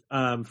way, if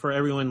for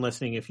everyone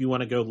listening, if you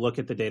want to go look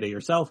at the data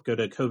yourself, go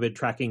to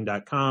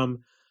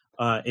covidtracking.com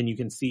and you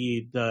can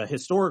see the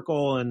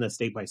historical and the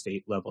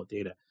state-by-state level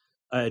data.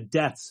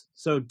 Deaths.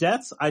 So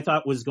deaths, I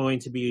thought, was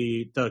going to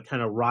be the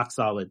kind of rock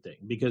solid thing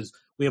because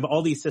we have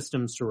all these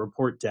systems to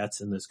report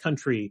deaths in this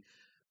country.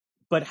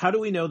 But how do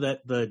we know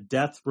that the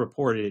death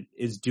reported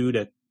is due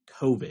to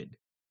COVID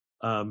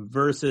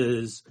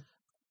versus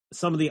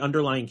some of the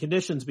underlying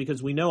conditions?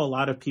 Because we know a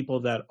lot of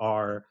people that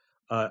are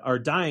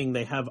dying,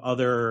 they have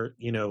other,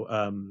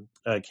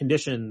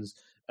 conditions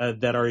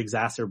that are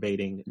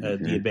exacerbating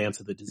the advance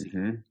of the disease.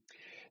 Mm-hmm.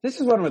 This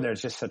is one where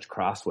there's just such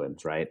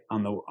crosswinds, right?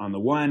 On the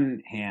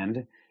one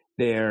hand,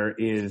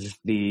 there's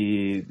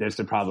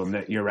the problem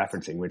that you're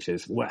referencing, which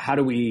is how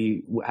do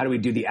we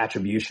do the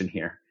attribution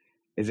here?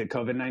 Is it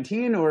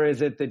COVID-19 or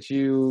is it that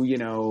you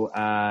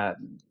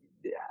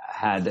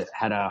had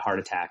a heart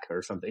attack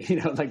or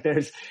something? Like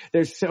there's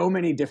so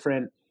many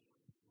different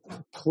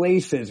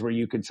places where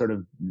you could so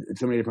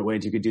many different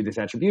ways you could do this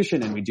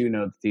attribution. And we do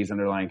know that these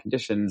underlying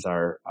conditions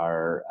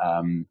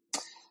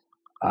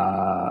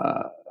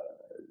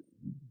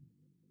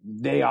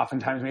they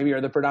oftentimes maybe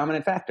are the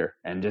predominant factor,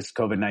 and just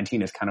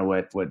COVID-19 is kind of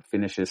what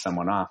finishes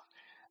someone off.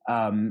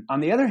 On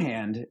the other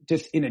hand,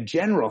 just in a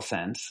general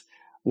sense,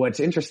 what's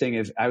interesting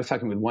is I was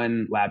talking with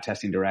one lab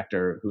testing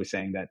director who was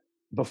saying that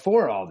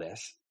before all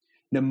this,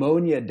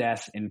 pneumonia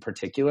deaths in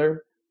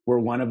particular were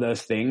one of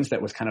those things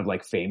that was kind of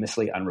like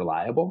famously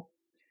unreliable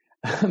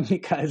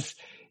because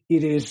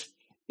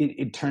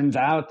it turns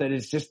out that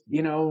it's just,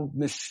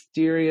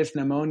 mysterious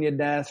pneumonia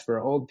deaths for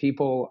old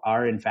people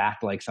are in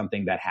fact like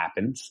something that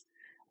happens.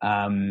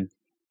 And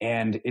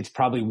it's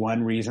probably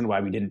one reason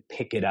why we didn't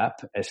pick it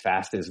up as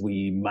fast as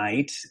we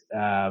might,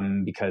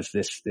 because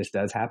this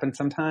does happen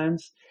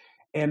sometimes.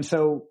 And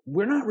so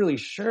we're not really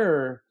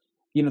sure,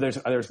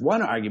 there's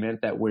one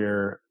argument that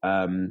we're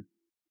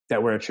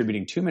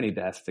attributing too many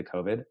deaths to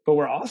COVID, but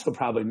we're also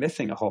probably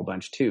missing a whole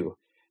bunch too.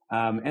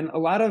 And a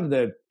lot of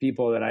the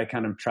people that I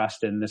kind of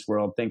trust in this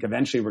world think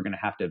eventually we're going to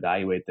have to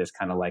evaluate this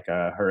kind of like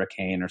a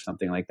hurricane or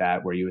something like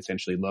that, where you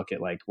essentially look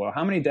at like, well,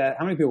 how many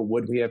people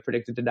would we have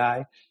predicted to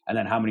die? And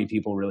then how many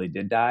people really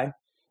did die?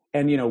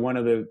 And, one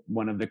of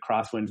the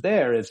crosswinds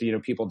there is,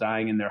 people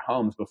dying in their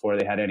homes before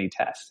they had any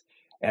tests.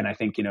 And I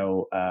think,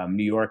 New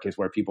York is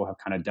where people have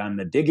kind of done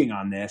the digging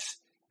on this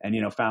and,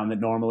 found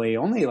that normally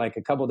only like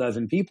a couple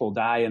dozen people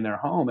die in their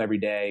home every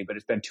day, but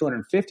it's been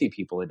 250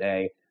 people a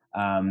day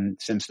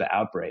since the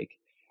outbreak.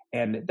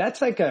 And that's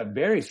like a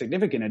very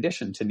significant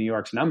addition to New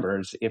York's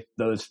numbers. If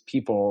those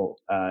people,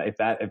 if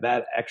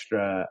that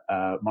extra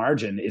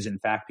margin is in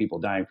fact people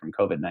dying from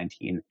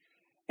COVID-19.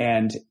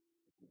 And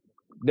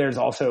there's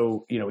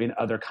also, in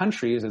other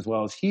countries as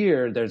well as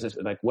here, there's this,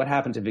 like, what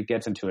happens if it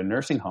gets into a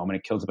nursing home and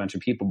it kills a bunch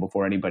of people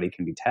before anybody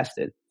can be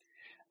tested?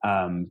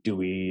 Do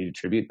we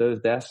attribute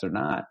those deaths or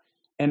not?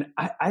 And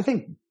I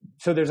think,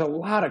 so there's a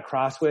lot of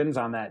crosswinds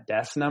on that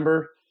deaths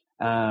number.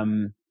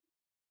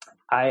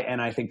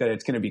 I think that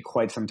it's going to be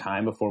quite some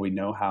time before we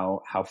know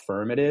how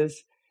firm it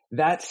is.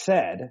 That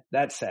said,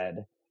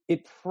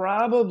 it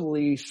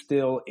probably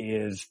still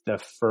is the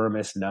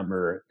firmest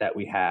number that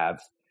we have,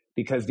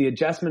 because the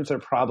adjustments are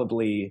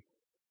probably,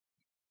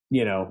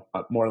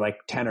 more like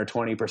 10 or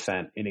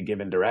 20% in a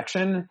given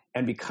direction.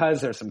 And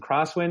because there's some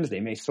crosswinds, they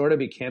may sort of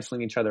be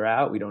canceling each other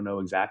out. We don't know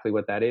exactly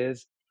what that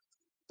is,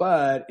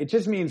 but it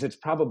just means it's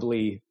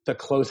probably the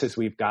closest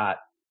we've got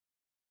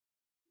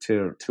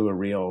to a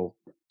real,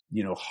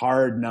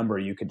 hard number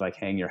you could like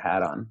hang your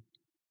hat on.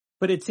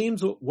 But it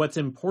seems what's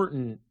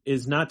important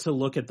is not to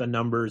look at the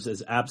numbers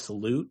as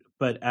absolute,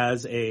 but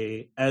as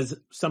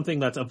something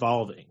that's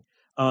evolving,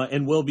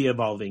 and will be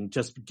evolving,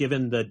 just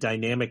given the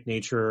dynamic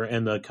nature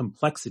and the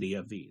complexity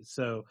of these.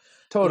 So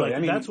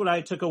totally, that's what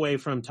I took away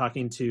from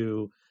talking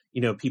to,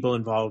 people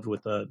involved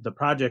with the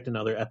project and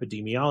other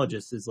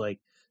epidemiologists, is like,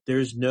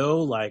 there's no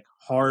like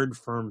hard,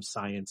 firm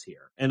science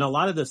here. And a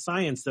lot of the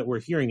science that we're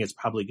hearing is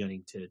probably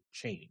going to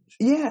change.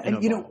 Yeah.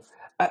 And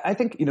I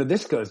think,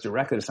 this goes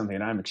directly to something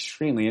that I'm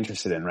extremely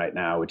interested in right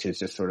now, which is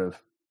just sort of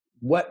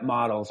what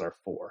models are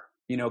for,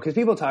 because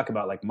people talk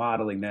about like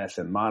modeling this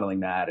and modeling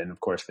that. And of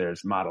course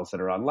there's models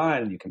that are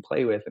online and you can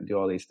play with and do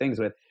all these things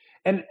with.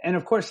 And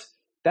of course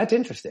that's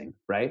interesting,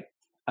 right?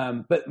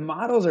 But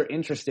models are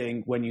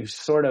interesting when you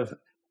sort of,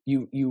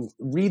 you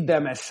read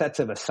them as sets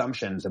of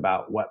assumptions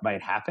about what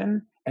might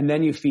happen, and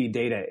then you feed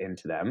data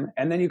into them.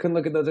 And then you can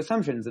look at those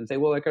assumptions and say,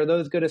 well, like, are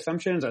those good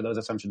assumptions? Are those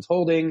assumptions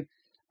holding?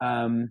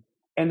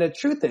 And the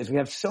truth is we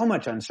have so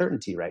much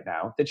uncertainty right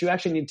now that you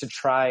actually need to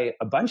try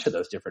a bunch of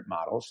those different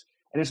models.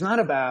 And it's not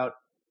about,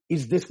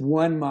 is this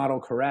one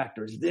model correct?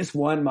 Or is this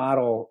one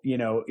model,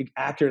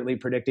 accurately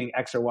predicting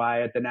X or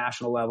Y at the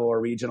national level or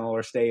regional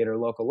or state or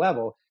local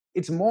level?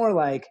 It's more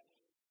like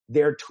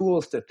they're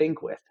tools to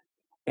think with.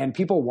 And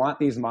people want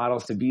these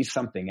models to be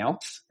something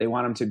else. They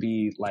want them to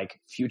be like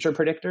future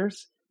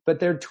predictors, but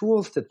they're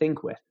tools to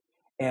think with.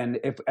 And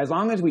as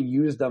long as we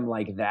use them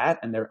like that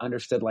and they're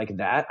understood like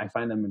that, I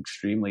find them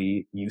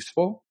extremely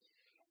useful.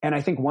 And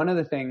I think one of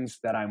the things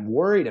that I'm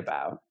worried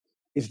about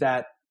is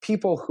that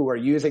people who are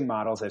using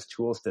models as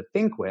tools to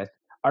think with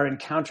are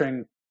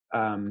encountering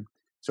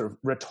sort of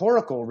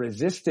rhetorical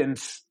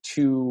resistance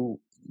to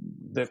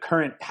the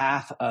current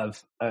path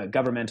of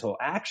governmental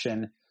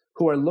action,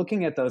 who are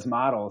looking at those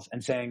models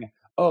and saying,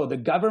 oh, the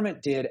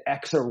government did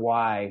X or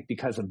Y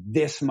because of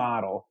this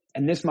model,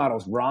 and this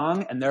model's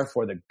wrong, and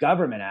therefore the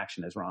government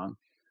action is wrong.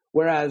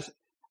 Whereas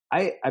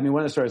one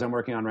of the stories I'm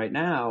working on right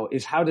now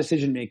is how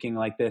decision-making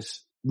like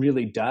this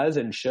really does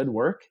and should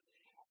work.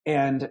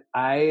 And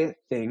I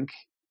think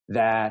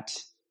that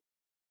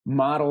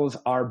models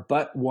are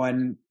but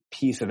one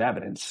piece of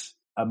evidence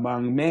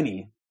among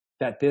many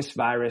that this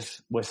virus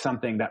was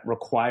something that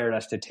required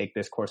us to take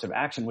this course of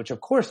action, which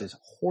of course is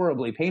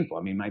horribly painful.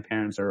 I mean, my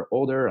parents are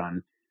older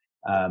on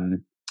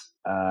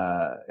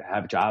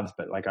have jobs,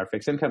 but like our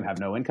fixed income have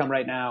no income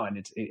right now.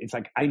 And it's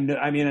like, I know,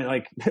 I mean,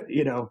 like,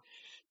 you know,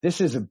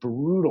 this is a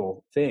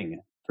brutal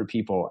thing for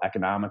people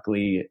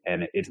economically.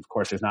 And it, of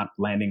course, is not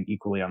landing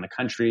equally on the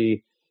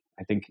country.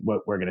 I think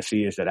what we're going to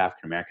see is that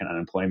African-American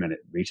unemployment, it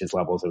reaches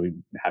levels that we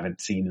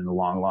haven't seen in a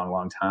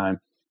long time.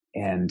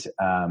 And,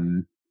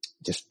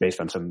 just based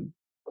on some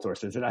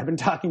sources that I've been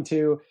talking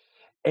to,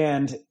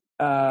 and,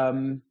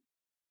 but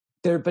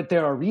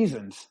there are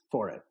reasons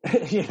for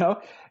it, you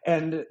know?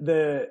 And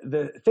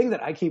the thing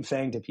that I keep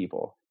saying to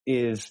people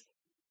is,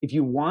 if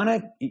you want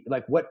to,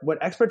 like what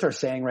experts are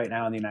saying right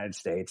now in the United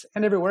States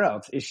and everywhere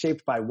else is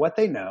shaped by what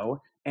they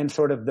know and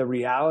sort of the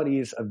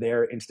realities of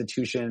their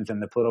institutions and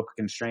the political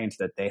constraints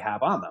that they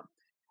have on them.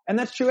 And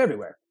that's true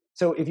everywhere.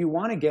 So if you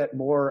want to get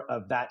more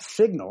of that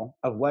signal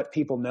of what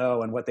people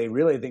know and what they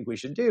really think we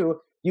should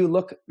do, you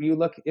look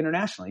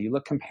internationally, you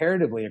look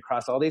comparatively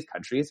across all these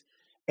countries,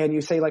 and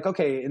you say like,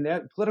 okay, in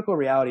the political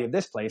reality of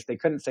this place, they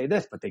couldn't say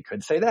this, but they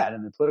could say that.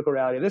 In the political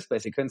reality of this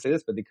place, they couldn't say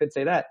this, but they could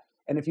say that.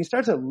 And if you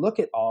start to look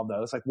at all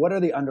those, like what are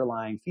the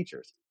underlying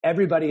features?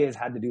 Everybody has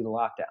had to do the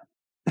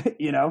lockdown.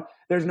 You know,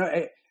 there's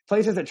no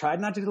places that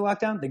tried not to do the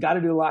lockdown. They got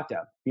to do the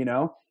lockdown. You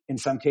know, in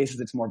some cases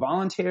it's more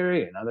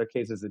voluntary. In other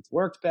cases it's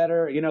worked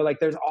better. You know,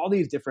 like there's all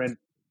these different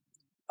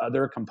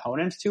other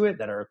components to it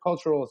that are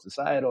cultural,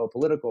 societal,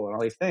 political, and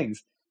all these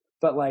things.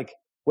 But like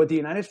what the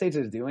United States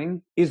is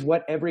doing is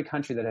what every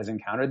country that has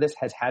encountered this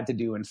has had to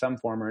do in some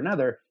form or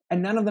another.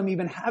 And none of them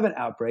even have an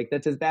outbreak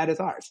that's as bad as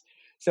ours.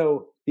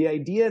 So the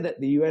idea that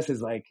the US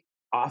is like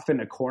off in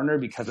a corner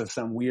because of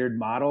some weird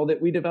model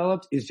that we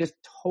developed is just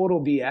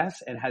total BS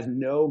and has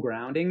no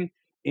grounding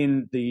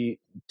in the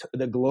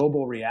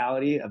global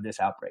reality of this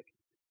outbreak.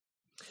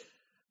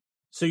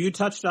 So you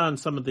touched on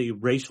some of the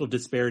racial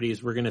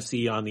disparities we're going to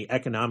see on the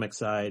economic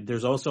side.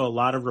 There's also a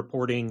lot of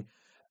reporting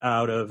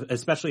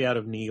especially out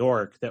of New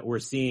York, that we're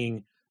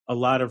seeing a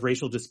lot of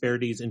racial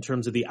disparities in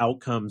terms of the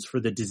outcomes for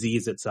the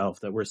disease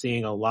itself, that we're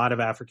seeing a lot of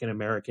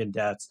African-American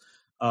deaths,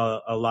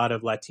 a lot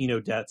of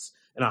Latino deaths,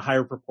 and a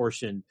higher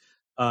proportion.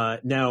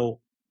 Now,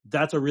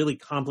 that's a really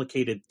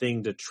complicated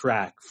thing to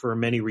track for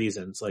many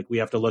reasons. Like we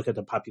have to look at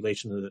the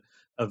population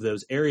of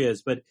those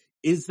areas. But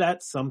is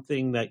that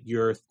something that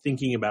you're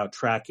thinking about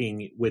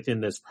tracking within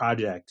this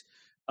project?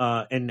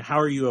 And how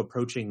are you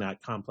approaching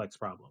that complex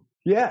problem?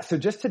 Yeah. So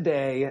just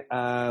today,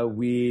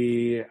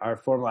 we are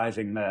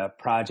formalizing the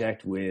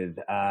project with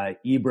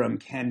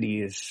Ibram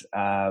Kendi's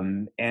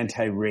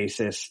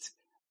anti-racist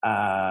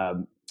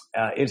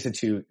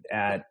institute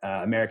at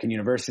American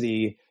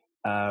University.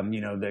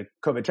 You know, the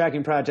COVID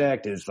tracking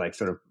project is like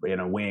sort of, you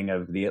know, wing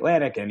of the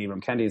Atlantic, and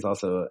Ibram Kendi is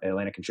also an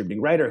Atlantic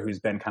contributing writer who's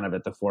been kind of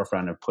at the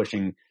forefront of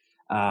pushing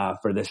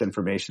for this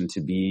information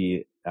to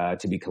be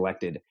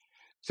collected.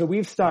 So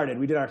we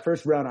did our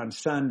first round on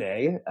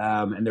Sunday,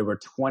 and there were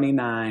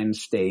 29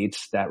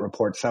 states that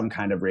report some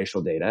kind of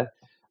racial data.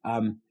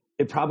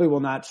 It probably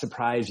will not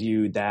surprise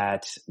you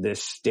that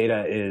this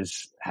data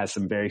has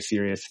some very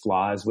serious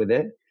flaws with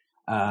it.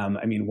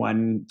 I mean,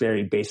 one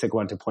very basic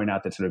one to point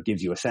out that sort of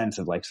gives you a sense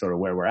of like sort of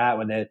where we're at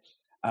with it.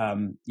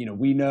 You know,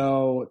 we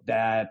know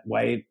that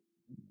white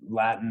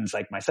Latins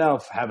like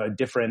myself have a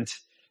different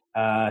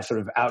sort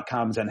of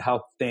outcomes and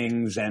health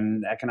things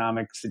and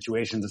economic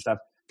situations and stuff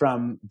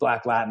from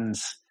Black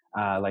Latins,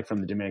 like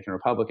from the Dominican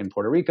Republic and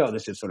Puerto Rico.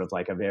 This is sort of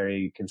like a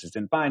very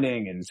consistent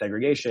finding in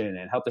segregation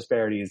and health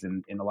disparities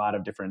in a lot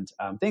of different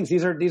things.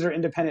 These are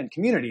independent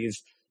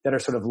communities that are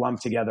sort of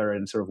lumped together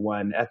in sort of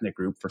one ethnic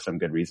group for some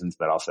good reasons,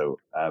 but also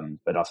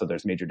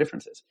there's major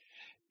differences.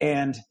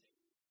 And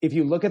if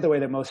you look at the way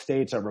that most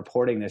states are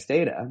reporting this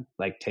data,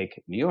 like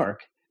take New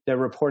York, they're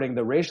reporting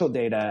the racial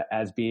data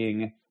as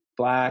being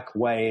Black,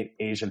 white,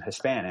 Asian,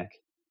 Hispanic.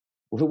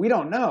 We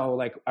don't know,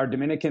 like, are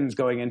Dominicans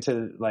going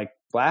into like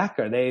Black?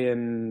 Are they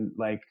in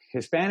like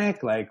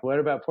Hispanic? Like, what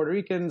about Puerto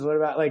Ricans? What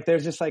about like,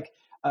 there's just like,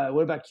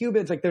 what about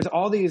Cubans? Like, there's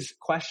all these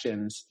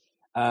questions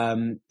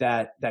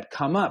that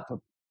come up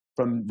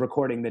from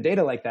recording the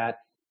data like that,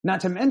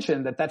 not to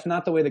mention that that's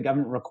not the way the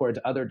government records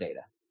other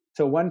data.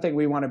 So one thing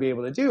we want to be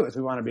able to do is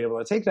we want to be able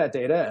to take that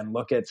data and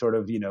look at sort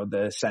of, you know,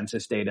 the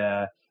census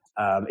data,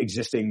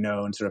 existing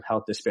known sort of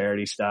health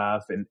disparity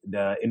stuff and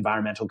the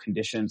environmental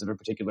conditions of a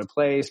particular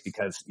place,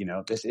 because, you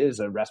know, this is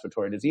a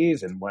respiratory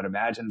disease and one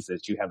imagines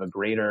that you have a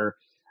greater,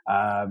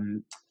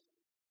 you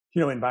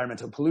know,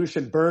 environmental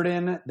pollution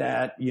burden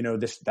that, you know,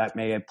 that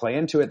may play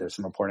into it. There's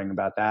some reporting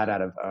about that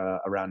out of,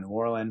 around New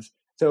Orleans.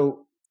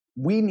 So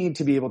we need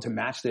to be able to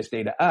match this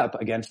data up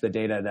against the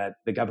data that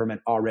the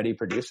government already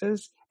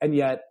produces. And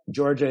yet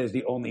Georgia is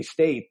the only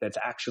state that's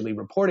actually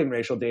reporting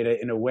racial data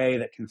in a way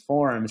that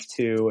conforms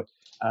to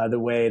the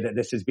way that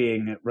this is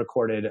being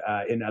recorded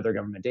in other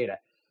government data.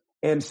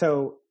 And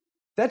so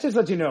that just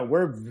lets you know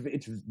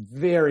it's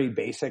very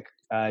basic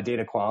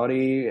data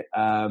quality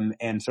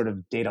and sort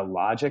of data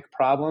logic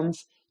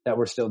problems that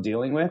we're still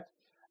dealing with.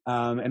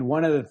 And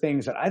one of the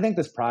things that I think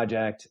this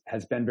project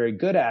has been very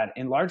good at,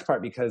 in large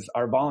part because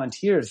our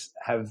volunteers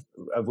of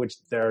which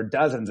there are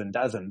dozens and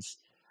dozens,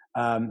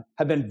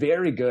 have been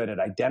very good at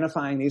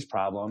identifying these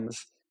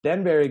problems,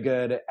 then very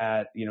good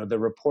at, the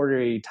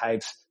reportery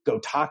types go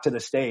talk to the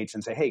states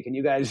and say, hey, can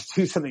you guys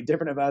do something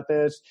different about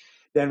this?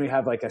 Then we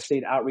have like a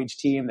state outreach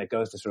team that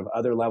goes to sort of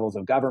other levels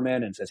of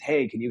government and says,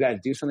 hey, can you guys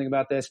do something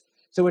about this?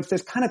 So it's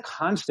this kind of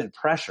constant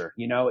pressure,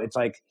 it's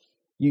like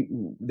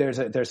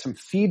there's some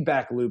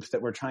feedback loops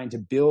that we're trying to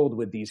build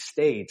with these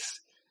states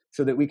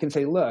so that we can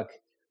say, look,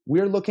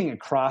 we're looking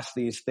across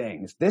these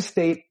things. This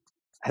state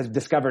has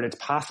discovered it's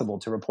possible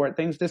to report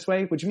things this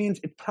way, which means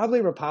it's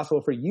probably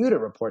possible for you to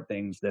report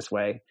things this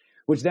way,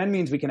 which then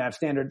means we can have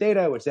standard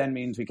data, which then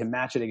means we can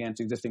match it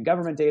against existing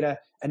government data.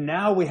 And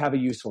now we have a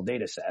useful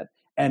data set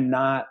and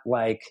not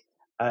like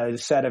a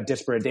set of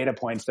disparate data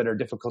points that are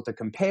difficult to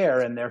compare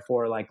and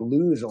therefore like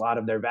lose a lot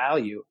of their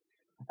value.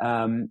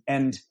 I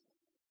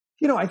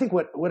think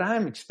what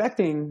I'm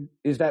expecting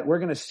is that we're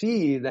going to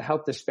see the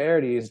health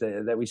disparities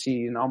that we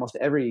see in almost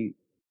every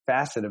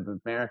facet of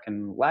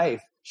American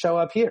life show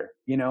up here.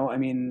 You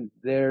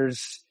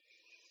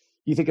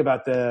think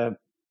about the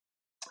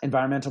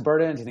environmental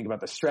burdens, you think about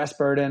the stress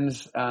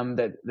burdens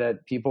that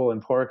people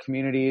in poor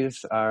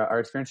communities are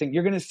experiencing.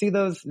 You're going to see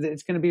those.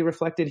 It's going to be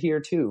reflected here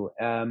too.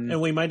 And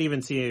we might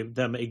even see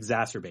them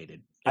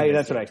exacerbated.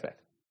 That's what I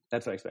expect.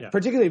 Yeah.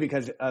 Particularly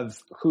because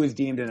of who is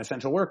deemed an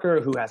essential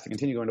worker, who has to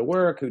continue going to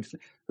work,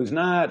 who's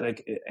not.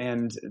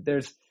 And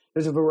there's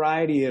a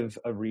variety of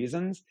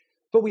reasons.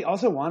 But we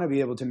also want to be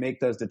able to make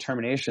those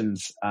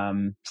determinations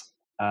in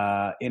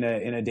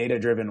a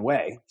data-driven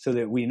way, so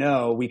that we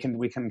know we can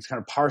kind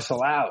of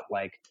parcel out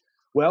like,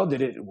 well,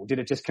 did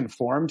it just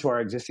conform to our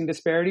existing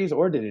disparities,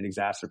 or did it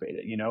exacerbate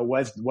it?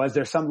 Was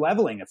there some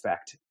leveling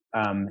effect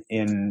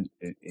in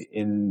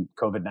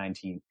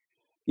COVID-19?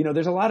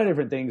 There's a lot of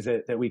different things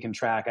that we can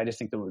track. I just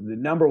think the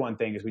number one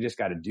thing is we just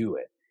got to do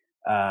it.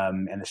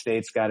 And the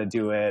states got to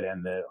do it,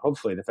 and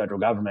hopefully the federal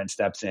government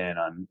steps in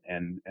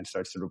and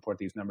starts to report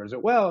these numbers as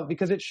well,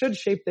 because it should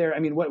shape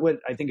what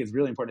I think is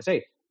really important to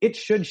say, it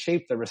should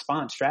shape the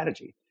response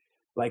strategy.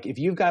 Like if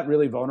you've got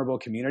really vulnerable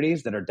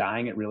communities that are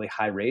dying at really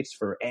high rates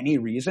for any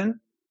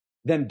reason,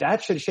 then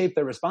that should shape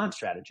the response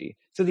strategy.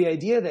 So the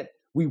idea that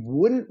we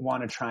wouldn't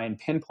want to try and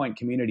pinpoint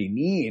community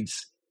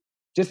needs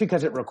just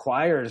because it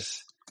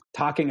requires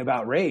talking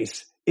about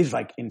race is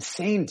like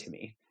insane to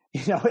me.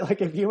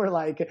 Like if you were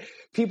like,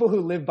 people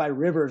who live by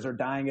rivers are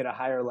dying at a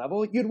higher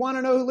level, you'd want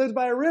to know who lives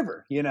by a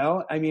river,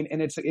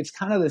 and it's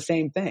kind of the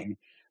same thing.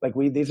 Like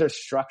these are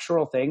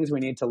structural things we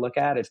need to look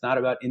at. It's not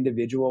about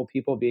individual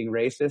people being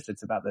racist.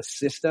 It's about the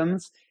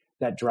systems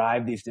that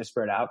drive these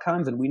disparate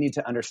outcomes. And we need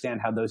to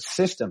understand how those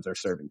systems are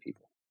serving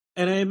people.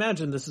 And I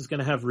imagine this is going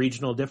to have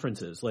regional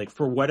differences. Like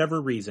for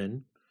whatever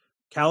reason,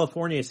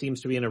 California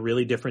seems to be in a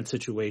really different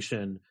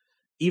situation,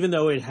 even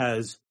though it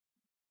has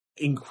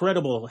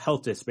incredible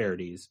health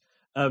disparities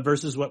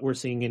versus what we're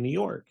seeing in New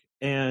York.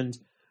 And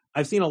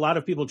I've seen a lot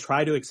of people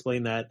try to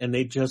explain that, and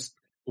they just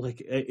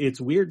like,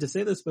 it's weird to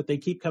say this, but they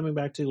keep coming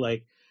back to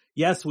like,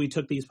 yes, we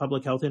took these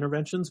public health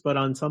interventions, but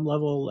on some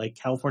level, like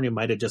California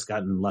might have just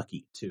gotten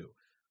lucky too.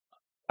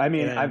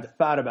 I've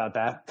thought about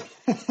that.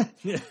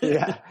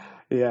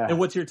 Yeah. And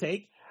what's your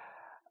take?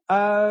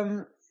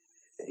 Yeah,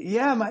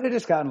 might have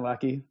just gotten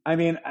lucky.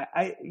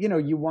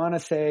 You want to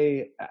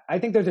say, I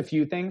think there's a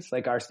few things,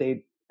 like our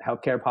state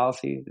healthcare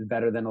policy is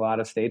better than a lot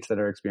of states that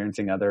are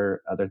experiencing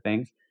other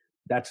things.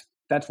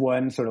 That's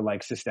one sort of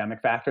like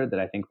systemic factor that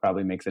I think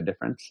probably makes a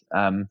difference.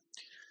 I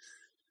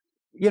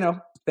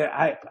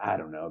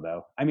don't know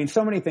though.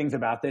 So many things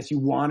about this. You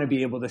want to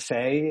be able to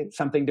say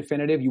something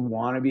definitive. You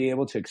want to be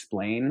able to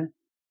explain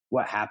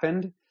what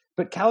happened.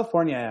 But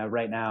California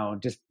right now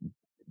just,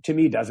 to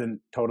me, doesn't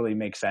totally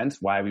make sense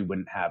why we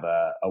wouldn't have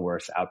a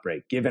worse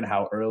outbreak, given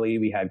how early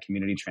we had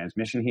community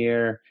transmission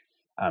here,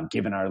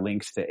 given our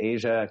links to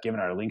Asia, given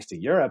our links to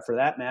Europe for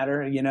that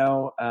matter,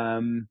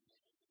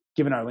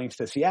 given our links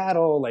to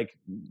Seattle. Like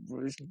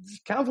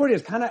California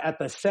is kind of at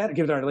the center,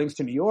 given our links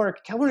to New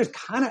York, California is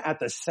kind of at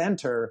the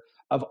center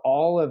of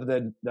all of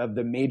the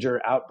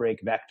major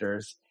outbreak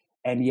vectors.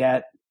 And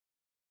yet,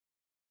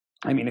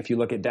 if you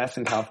look at deaths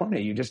in California,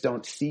 you just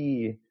don't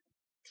see,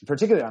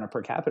 particularly on a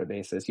per capita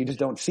basis, you just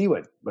don't see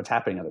what's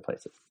happening in other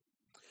places.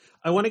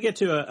 I want to get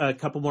to a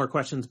couple more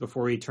questions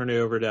before we turn it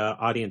over to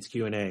audience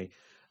Q&A.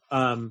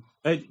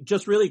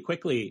 Just really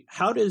quickly,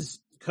 how does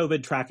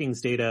COVID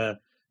trackings data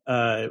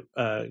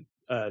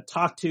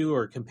talk to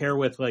or compare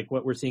with like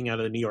what we're seeing out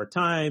of the New York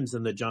Times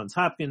and the Johns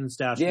Hopkins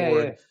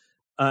dashboard?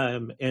 Yeah.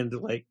 And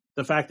like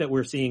the fact that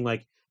we're seeing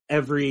like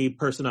every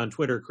person on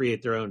Twitter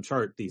create their own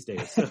chart these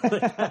days. So,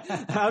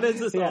 like, how does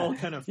this all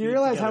kind of? You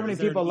realize how many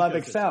people love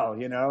Excel,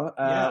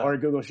 or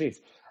Google Sheets.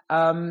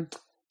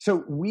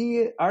 So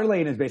our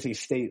lane is basically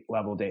state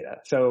level data.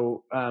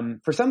 So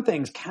for some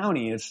things,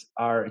 counties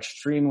are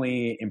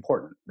extremely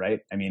important, right?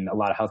 A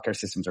lot of healthcare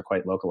systems are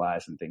quite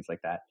localized and things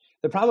like that.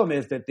 The problem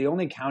is that the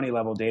only county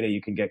level data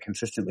you can get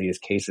consistently is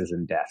cases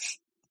and deaths.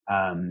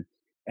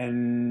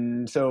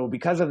 And so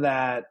because of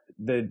that,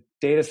 the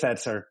data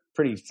sets are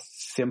pretty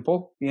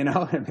simple,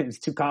 it's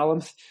 2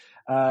 columns.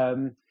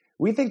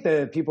 we think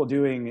the people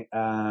doing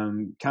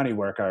county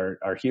work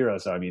are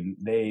heroes. So, I mean,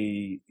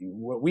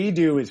 what we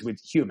do is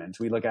with humans.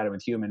 We look at it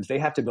with humans. They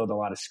have to build a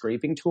lot of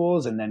scraping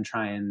tools and then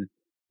try and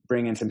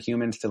bring in some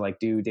humans to like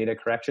do data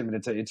correction.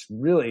 But it's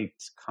really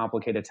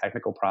complicated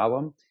technical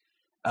problem.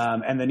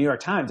 And the New York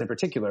Times in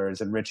particular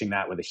is enriching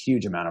that with a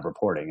huge amount of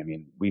reporting. I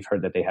mean, we've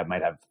heard that they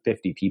might have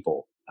 50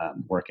 people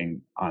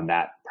working on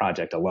that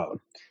project alone.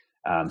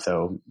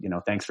 So,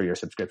 thanks for your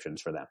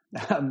subscriptions for them.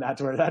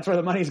 That's where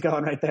the money's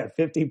going right there.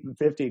 50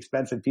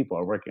 expensive people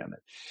are working on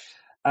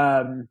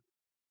it.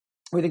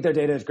 We think their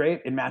data is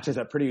great. It matches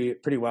up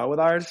pretty well with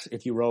ours.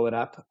 If you roll it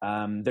up,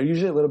 they're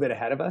usually a little bit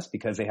ahead of us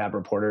because they have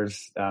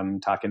reporters,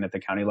 talking at the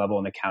county level,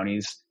 and the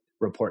counties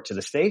report to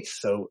the states.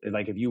 So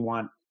like, if you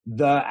want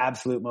the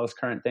absolute most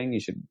current thing,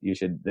 you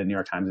should, the New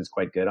York Times is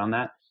quite good on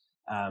that.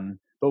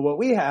 But what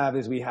we have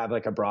is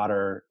like a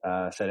broader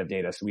set of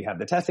data. So we have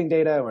the testing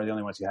data. We're the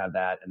only ones who have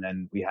that. And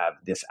then we have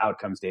this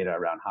outcomes data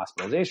around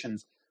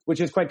hospitalizations,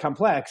 which is quite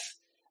complex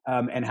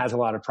and has a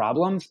lot of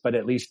problems, but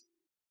at least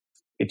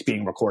it's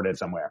being recorded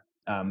somewhere.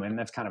 And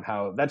that's kind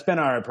of that's been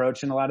our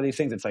approach in a lot of these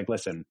things. It's like,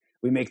 listen,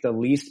 we make the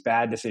least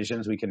bad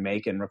decisions we can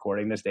make in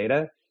recording this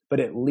data, but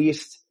at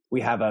least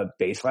we have a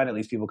baseline. At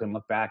least people can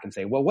look back and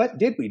say, well, what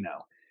did we know?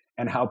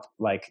 And help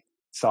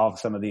solve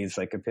some of these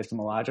like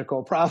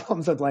epistemological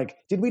problems of like,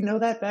 did we know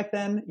that back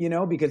then?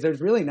 Because there's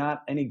really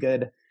not any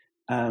good,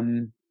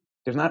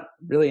 there's not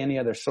really any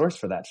other source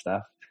for that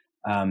stuff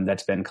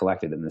that's been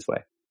collected in this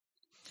way.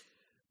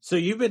 So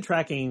you've been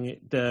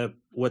tracking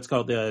what's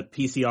called the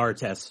PCR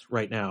test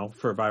right now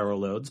for viral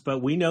loads,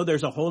 but we know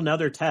there's a whole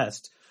nother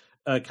test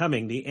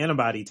coming, the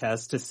antibody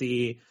test, to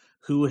see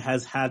who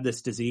has had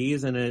this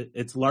disease. And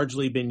it's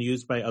largely been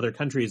used by other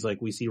countries.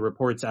 Like we see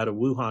reports out of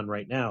Wuhan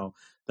right now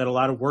that a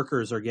lot of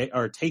workers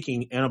are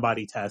taking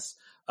antibody tests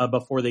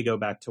before they go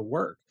back to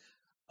work.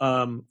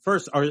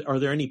 First, are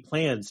there any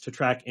plans to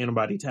track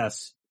antibody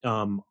tests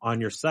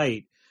on your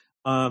site?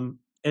 And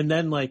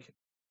then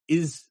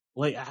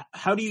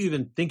how do you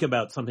even think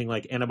about something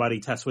like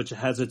antibody tests, which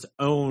has its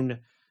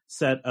own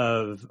set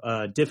of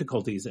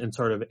difficulties in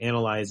sort of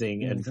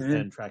analyzing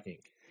and tracking?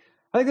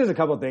 I think there's a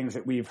couple of things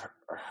that we've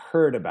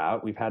heard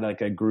about. We've had like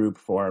a group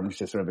formed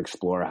to sort of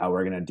explore how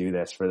we're going to do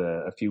this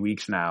for a few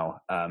weeks now.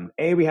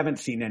 We haven't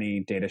seen any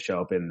data show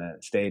up in the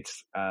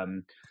States.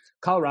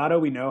 Colorado,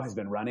 we know, has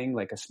been running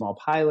like a small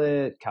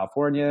pilot.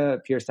 California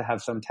appears to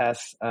have some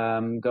tests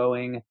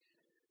going.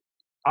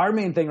 Our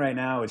main thing right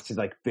now is to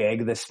like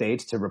beg the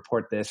states to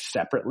report this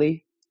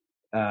separately,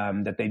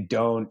 that they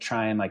don't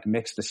try and like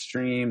mix the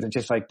streams and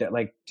just like that,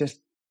 like just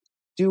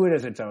do it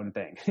as its own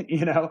thing,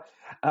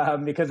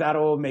 because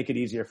that'll make it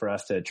easier for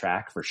us to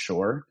track for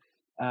sure.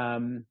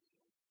 The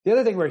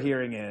other thing we're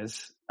hearing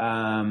is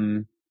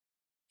not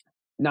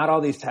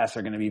all these tests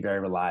are going to be very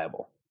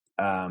reliable.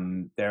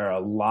 There are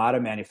a lot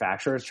of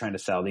manufacturers trying to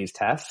sell these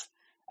tests.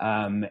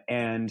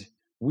 And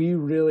we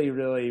really,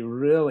 really,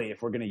 really,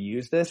 if we're going to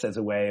use this as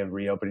a way of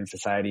reopening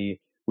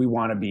society, we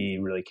want to be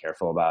really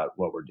careful about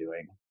what we're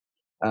doing.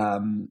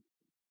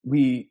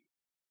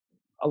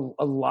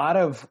 A lot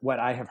of what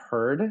I have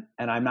heard,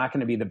 and I'm not going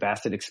to be the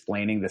best at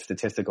explaining the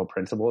statistical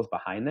principles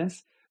behind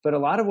this, but a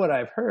lot of what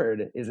I've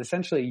heard is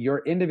essentially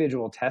your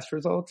individual test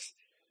results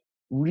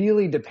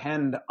really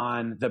depend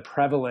on the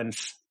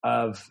prevalence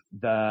of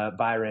the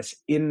virus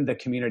in the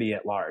community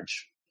at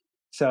large.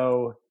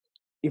 So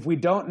if we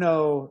don't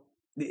know,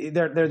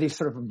 there are these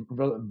sort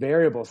of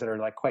variables that are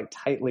like quite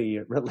tightly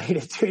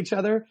related to each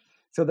other.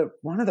 So that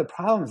one of the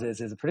problems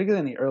is particularly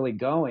in the early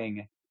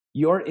going,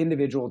 your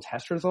individual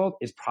test result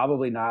is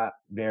probably not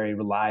very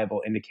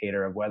reliable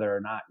indicator of whether or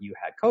not you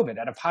had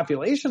COVID. At a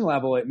population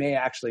level, it may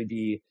actually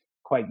be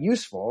quite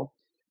useful,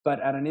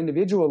 but at an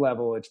individual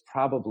level, it's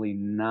probably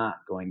not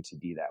going to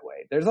be that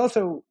way. There's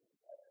also,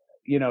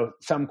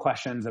 some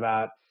questions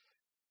about,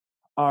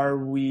 are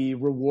we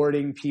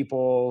rewarding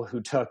people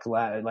who took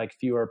like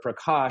fewer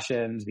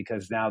precautions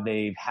because now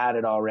they've had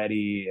it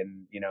already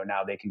and,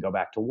 now they can go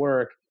back to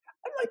work?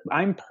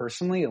 I'm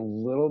personally a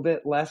little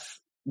bit less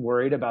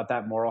worried about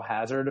that moral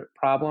hazard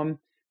problem.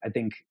 I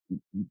think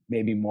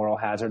maybe moral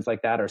hazards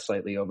like that are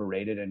slightly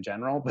overrated in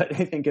general, but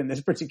I think in this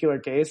particular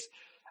case,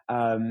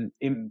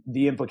 in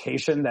the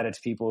implication that it's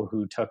people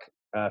who took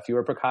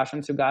fewer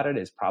precautions who got it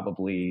is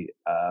probably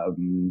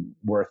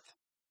worth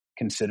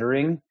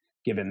considering,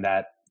 given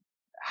that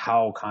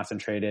how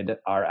concentrated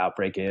our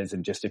outbreak is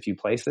in just a few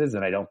places.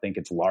 And I don't think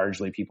it's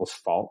largely people's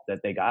fault that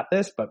they got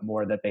this, but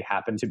more that they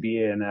happen to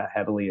be in a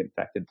heavily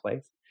infected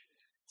place.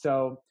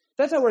 So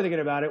that's how we're thinking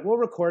about it. We'll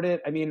record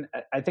it. I mean,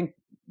 I think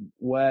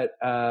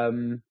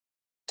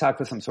talked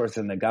with some sources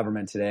in the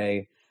government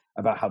today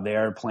about how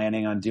they're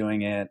planning on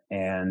doing it.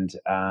 And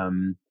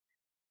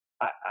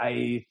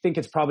I think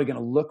it's probably going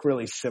to look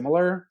really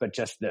similar, but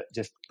just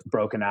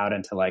broken out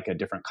into like a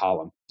different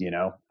column,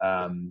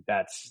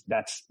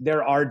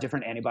 there are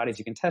different antibodies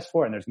you can test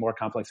for, and there's more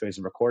complex ways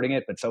of recording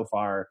it. But so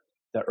far,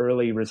 the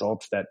early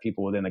results that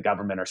people within the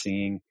government are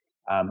seeing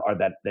are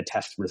that the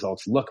test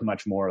results look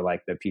much more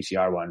like the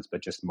PCR ones,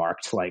 but just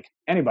marked like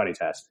antibody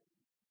test.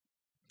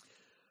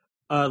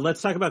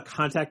 Let's talk about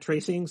contact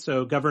tracing.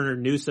 So Governor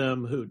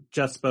Newsom, who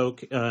just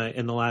spoke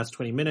in the last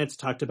 20 minutes,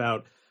 talked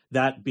about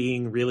that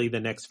being really the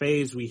next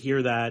phase. We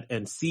hear that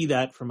and see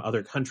that from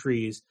other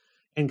countries.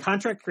 And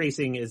contact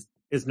tracing is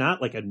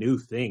not like a new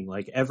thing.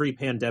 Like every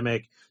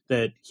pandemic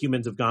that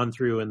humans have gone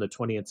through in the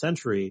 20th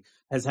century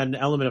has had an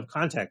element of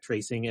contact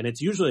tracing. And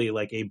it's usually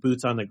like a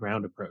boots on the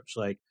ground approach.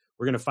 Like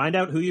we're going to find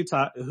out who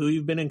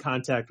you've been in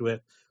contact with.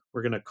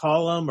 We're going to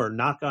call them or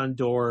knock on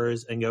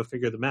doors and go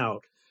figure them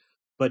out.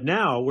 But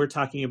now we're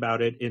talking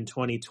about it in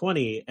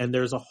 2020, and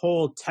there's a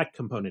whole tech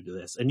component to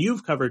this. And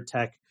you've covered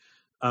tech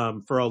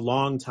for a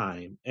long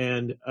time.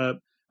 And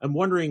I'm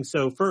wondering,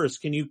 so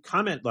first, can you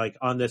comment like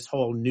on this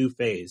whole new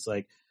phase?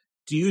 Like,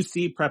 do you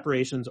see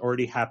preparations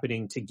already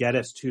happening to get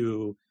us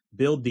to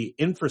build the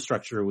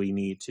infrastructure we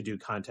need to do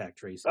contact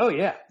tracing? Oh,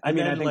 yeah. I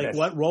think like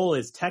what role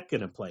is tech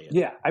going to play in it?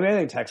 Yeah. I mean, I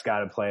think tech's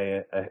got to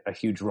play a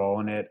huge role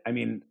in it. I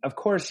mean, of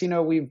course,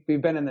 we've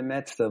been in the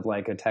midst of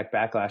like a tech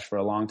backlash for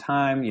a long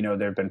time.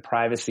 There have been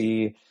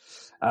privacy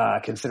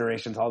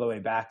considerations all the way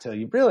back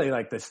to really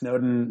like the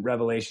Snowden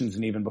revelations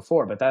and even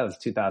before, but that was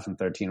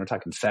 2013. We're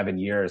talking 7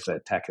 years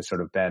that tech has sort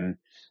of been,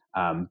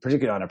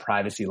 particularly on a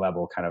privacy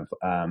level, kind of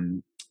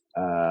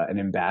an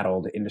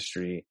embattled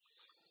industry.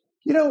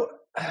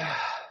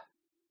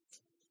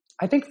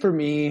 I think for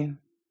me,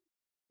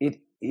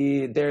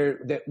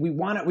 that we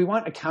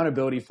want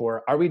accountability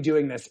for, are we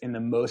doing this in the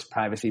most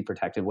privacy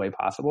protective way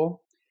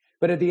possible?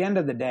 But at the end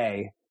of the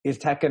day, is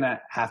tech going to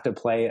have to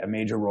play a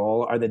major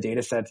role? Are the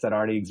data sets that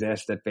already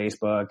exist at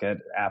Facebook, at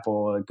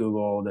Apple, at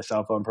Google, the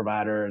cell phone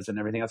providers and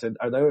everything else,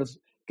 are those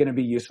going to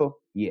be useful?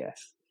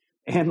 Yes.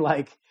 And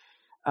like,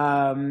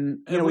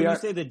 when you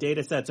say the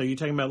data sets, are you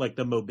talking about like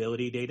the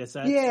mobility data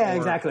sets? Yeah,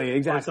 exactly.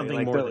 Or something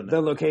like more than the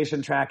that?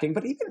 location tracking,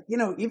 but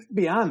even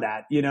beyond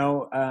that,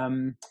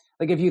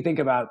 like if you think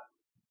about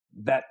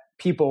that,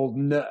 people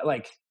know,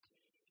 like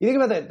you think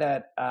about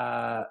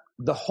that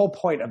the whole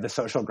point of the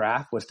social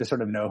graph was to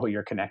sort of know who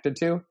you're connected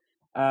to.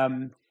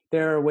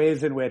 There are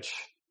ways in which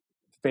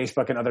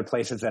Facebook and other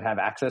places that have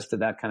access to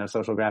that kind of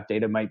social graph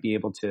data might be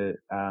able to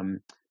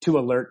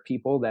alert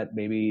people that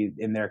maybe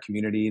in their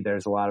community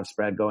there's a lot of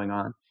spread going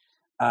on.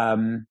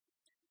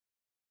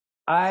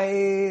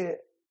 I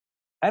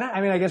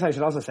guess I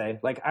should also say,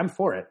 like, I'm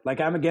for it. Like,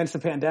 I'm against the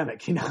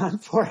pandemic, I'm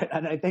for it.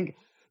 And I think,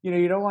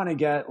 you don't want to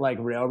get like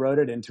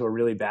railroaded into a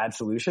really bad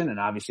solution. And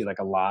obviously like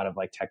a lot of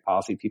like tech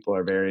policy people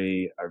are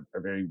very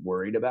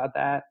worried about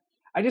that.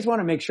 I just want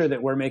to make sure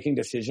that we're making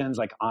decisions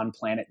like on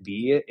planet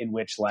B in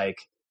which like,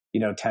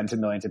 tens of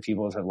millions of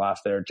people have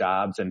lost their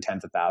jobs and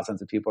tens of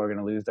thousands of people are going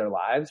to lose their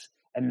lives,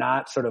 and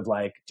not sort of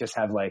like just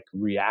have like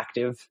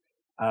reactive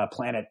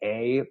planet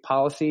A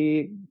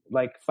policy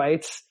like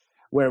fights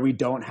where we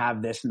don't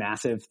have this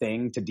massive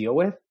thing to deal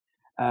with.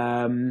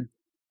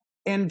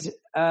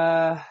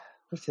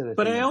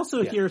 But I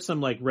also hear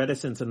some like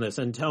reticence in this,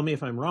 and tell me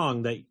if I'm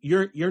wrong, that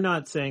you're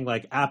not saying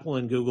like Apple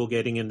and Google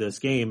getting in this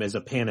game is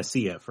a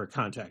panacea for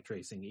contact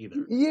tracing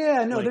either.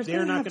 Yeah, no, like,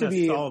 they're not going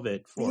to solve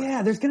it for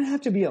us. There's going to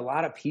have to be a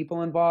lot of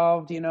people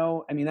involved,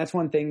 I mean, that's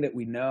one thing that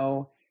we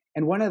know.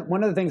 And one of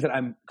the things that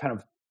I'm kind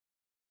of,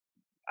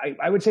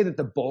 I would say that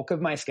the bulk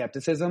of my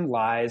skepticism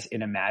lies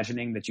in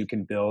imagining that you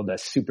can build a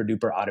super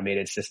duper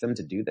automated system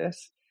to do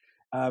this.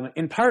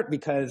 In part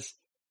because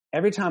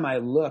every time I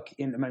look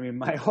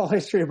my whole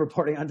history of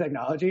reporting on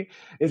technology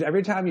is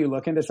every time you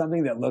look into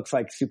something that looks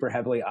like super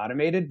heavily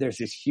automated, there's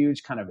this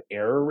huge kind of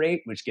error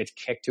rate, which gets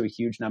kicked to a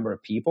huge number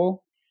of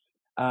people.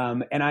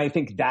 And I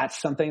think that's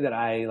something that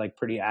I like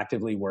pretty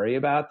actively worry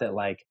about, that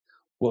like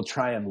we'll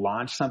try and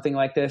launch something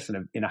like this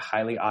in a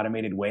highly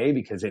automated way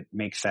because it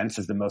makes sense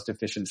as the most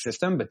efficient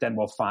system. But then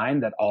we'll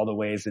find that all the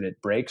ways that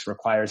it breaks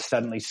requires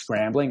suddenly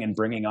scrambling and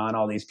bringing on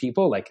all these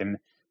people, like in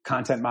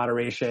content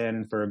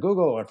moderation for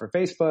Google or for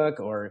Facebook,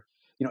 or,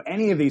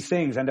 any of these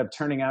things end up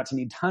turning out to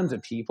need tons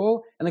of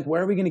people. And like,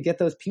 where are we going to get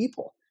those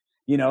people?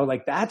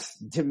 Like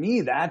to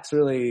me, that's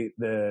really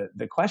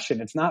the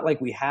question. It's not like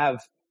we have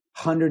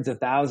hundreds of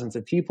thousands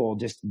of people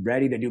just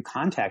ready to do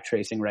contact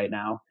tracing right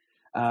now.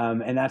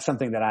 And that's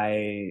something that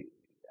I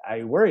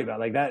worry about.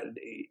 Like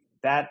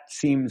that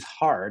seems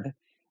hard.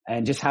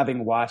 And just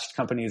having watched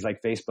companies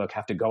like Facebook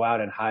have to go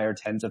out and hire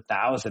tens of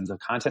thousands of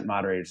content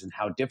moderators, and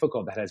how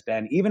difficult that has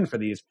been, even for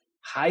these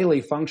highly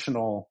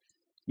functional,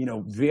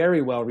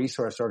 very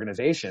well-resourced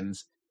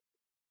organizations.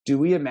 Do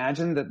we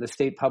imagine that the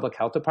state public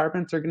health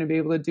departments are going to be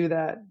able to do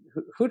that?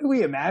 Who do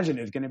we imagine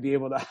is going to be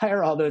able to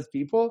hire all those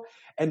people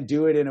and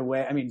do it in a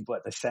way? I mean,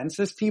 the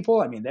census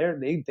people, I mean,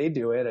 they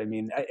do it. I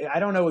mean, I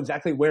don't know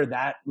exactly where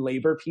that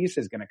labor piece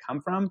is going to come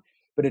from,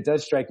 but it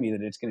does strike me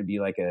that it's going to be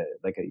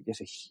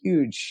just a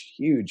huge,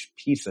 huge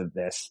piece of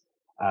this.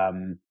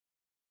 And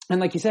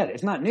like you said,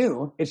 it's not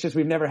new. It's just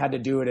we've never had to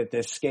do it at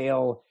this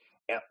scale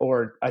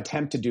or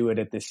attempt to do it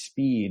at this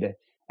speed.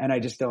 And I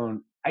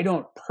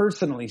don't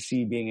personally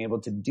see being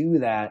able to do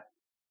that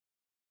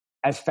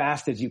as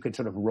fast as you could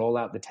sort of roll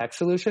out the tech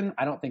solution.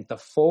 I don't think the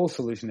full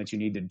solution that you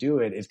need to do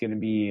it is going to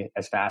be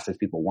as fast as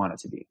people want it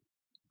to be.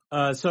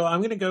 So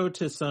I'm going to go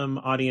to some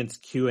audience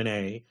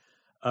Q&A.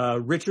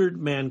 Richard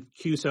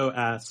Mancuso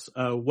asks,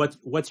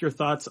 what's your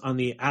thoughts on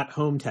the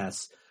at-home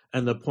tests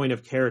and the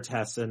point-of-care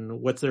tests,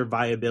 and what's their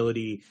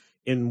viability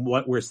in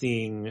what we're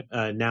seeing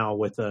now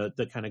with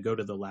the kind of go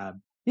to the lab?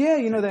 Yeah,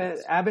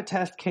 the Abbott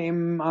test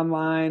came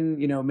online,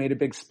 made a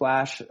big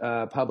splash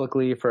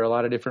publicly for a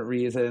lot of different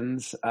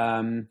reasons.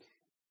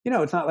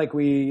 It's not like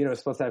we,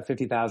 supposed to have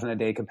 50,000 a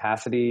day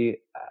capacity.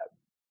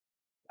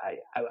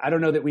 I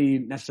don't know that we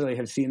necessarily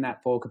have seen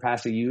that full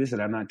capacity used,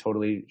 and I'm not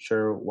totally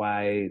sure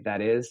why that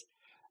is.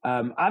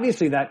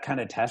 Obviously, that kind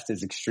of test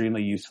is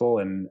extremely useful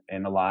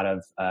in a lot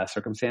of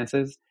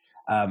circumstances.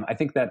 I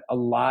think that a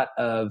lot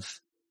of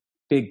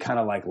big kind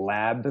of like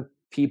lab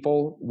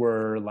people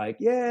were like,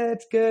 yeah,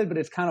 it's good, but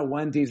it's kind of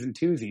onesies and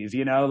twosies,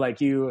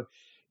 like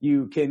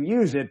you can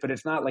use it, but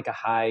it's not like a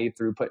high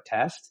throughput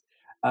test.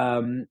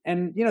 And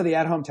the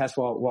at-home test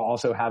will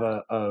also have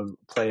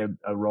play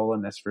a role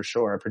in this for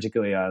sure,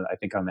 particularly I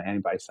think on the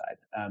antibody side.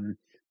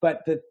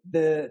 But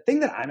the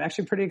thing that I'm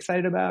actually pretty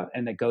excited about,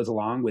 and that goes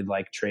along with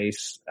like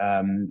trace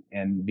and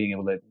being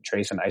able to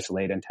trace and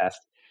isolate and test,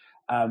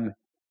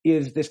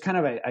 is this kind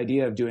of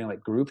idea of doing like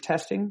group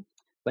testing.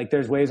 Like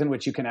there's ways in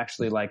which you can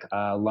actually like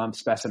lump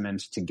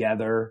specimens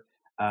together.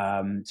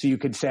 So you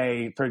could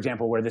say, for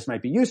example, where this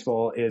might be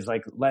useful is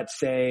like, let's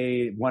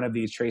say one of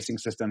these tracing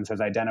systems has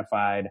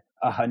identified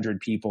 100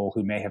 people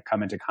who may have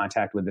come into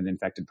contact with an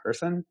infected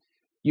person.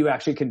 You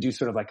actually can do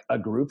sort of like a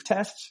group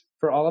test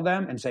for all of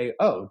them and say,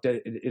 oh,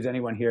 is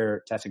anyone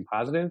here testing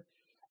positive?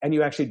 And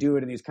you actually do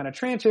it in these kind of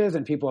tranches,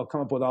 and people have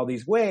come up with all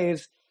these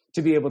ways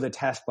to be able to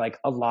test like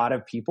a lot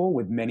of people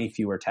with many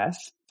fewer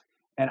tests.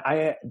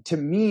 And to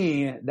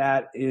me,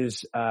 that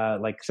is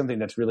like something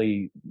that's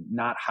really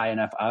not high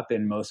enough up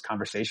in most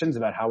conversations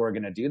about how we're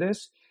going to do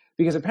this,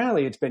 because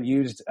apparently it's been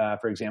used,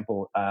 for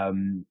example,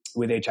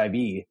 with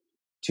HIV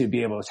to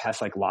be able to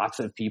test like lots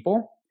of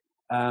people,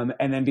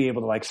 and then be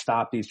able to like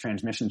stop these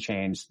transmission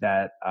chains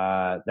that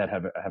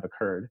have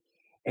occurred.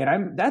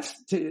 And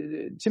that's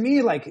to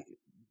me, like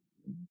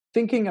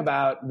thinking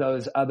about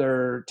those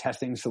other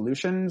testing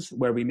solutions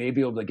where we may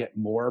be able to get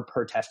more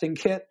per testing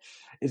kit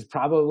is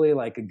probably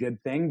like a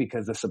good thing,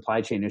 because the supply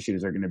chain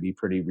issues are going to be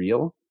pretty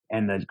real.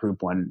 And the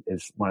group one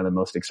is one of the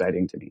most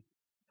exciting to me.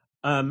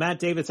 Matt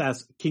Davis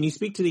asks, can you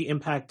speak to the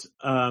impact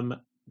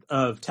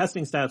of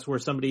testing stats where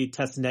somebody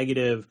tests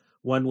negative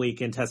one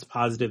week and tests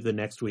positive the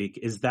next week?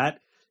 Is that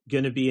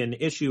going to be an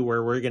issue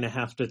where we're going to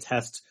have to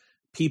test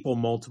people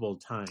multiple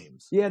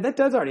times? Yeah, that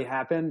does already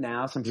happen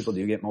now. Some people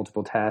do get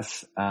multiple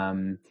tests.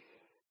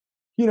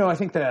 I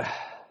think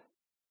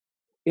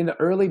in the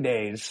early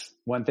days,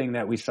 one thing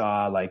that we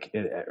saw like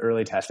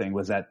early testing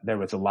was that there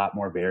was a lot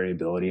more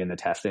variability in the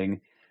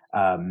testing.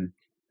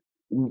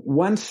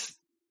 Once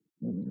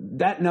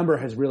that number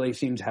has really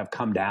seemed to have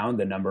come down,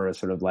 the number of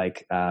sort of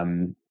like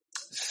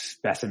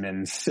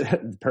specimens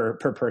per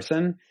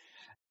person,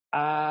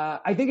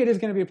 I think it is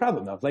going to be a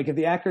problem though. Like if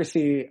the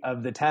accuracy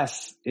of the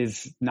tests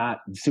is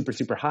not super,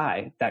 super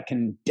high, that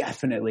can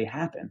definitely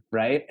happen.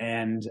 Right.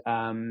 And,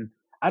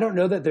 I don't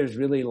know that there's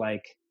really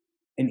like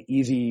an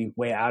easy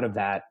way out of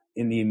that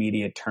in the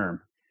immediate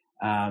term.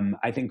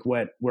 I think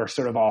what we're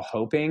sort of all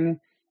hoping,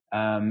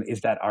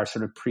 is that our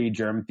sort of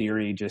pre-germ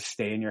theory, just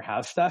stay in your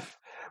house stuff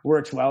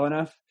works well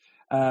enough,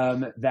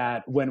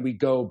 that when we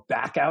go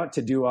back out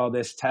to do all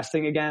this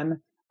testing again,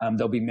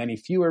 there'll be many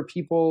fewer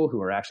people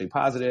who are actually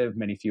positive,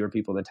 many fewer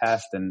people to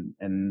test,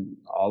 and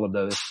all of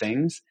those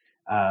things.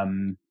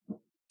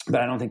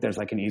 But I don't think there's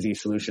like an easy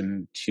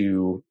solution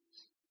to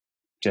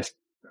just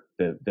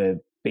the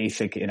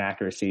basic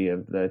inaccuracy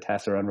of the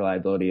test or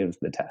unreliability of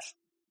the test.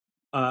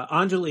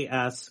 Anjali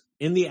asks,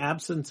 in the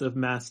absence of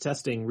mass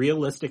testing,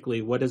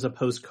 realistically, what does a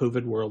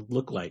post-COVID world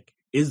look like?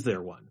 Is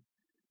there one?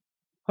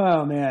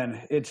 Oh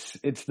man, it's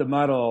the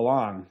muddle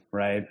along,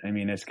 right? I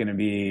mean, it's going to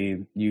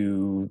be,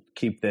 you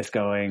keep this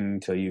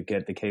going till you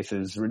get the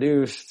cases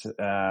reduced.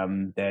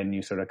 Then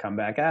you sort of come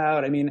back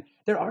out. I mean,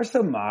 there are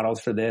some models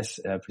for this,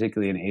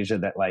 particularly in Asia,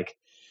 that like,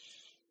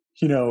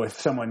 if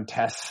someone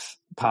tests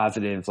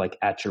positive, like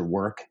at your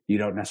work, you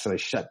don't necessarily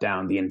shut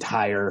down the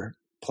entire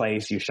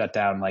place. You shut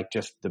down like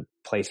just the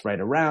place right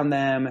around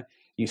them.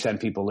 You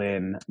send people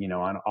in,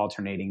 on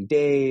alternating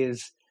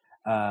days.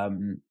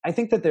 I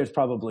think that there's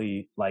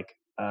probably like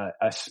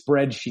a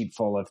spreadsheet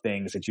full of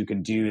things that you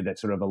can do that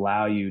sort of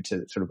allow you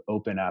to sort of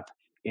open up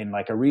in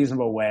like a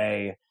reasonable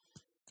way,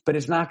 but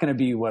it's not going to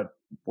be what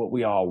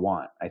we all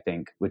want, I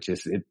think, which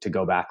is it to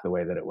go back the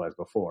way that it was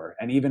before.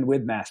 And even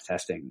with mass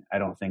testing, I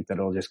don't think that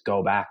it'll just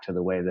go back to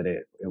the way that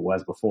it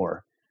was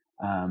before.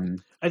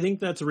 I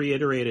think that's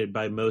reiterated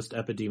by most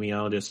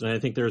epidemiologists. And I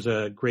think there's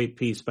a great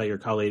piece by your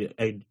colleague,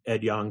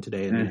 Ed Yong,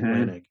 today in the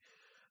Atlantic,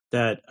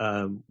 that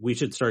we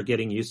should start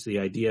getting used to the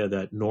idea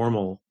that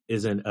normal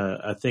isn't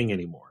a thing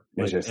anymore.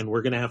 And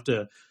we're going to have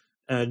to,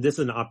 this is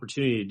an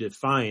opportunity to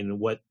define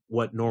what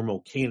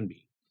normal can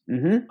be.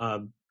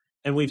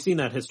 And we've seen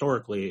that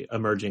historically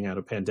emerging out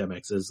of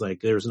pandemics, is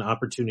like there's an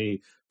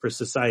opportunity for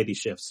society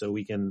shifts, so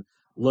we can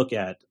look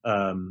at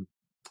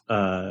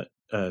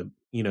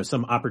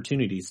some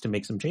opportunities to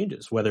make some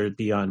changes, whether it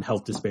be on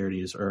health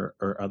disparities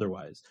or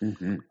otherwise.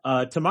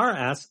 Mm-hmm. Tamara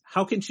asks,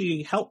 how can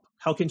she help?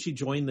 How can she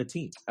join the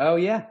team? Oh,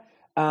 yeah.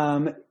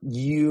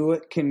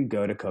 You can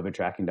go to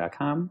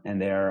covidtracking.com,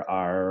 and there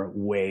are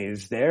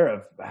ways there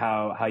of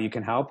how you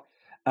can help.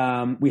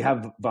 We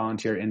have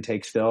volunteer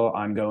intake still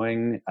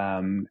ongoing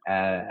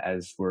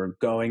as we're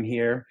going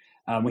here.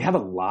 We have a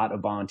lot of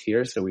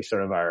volunteers, so we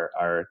sort of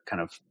are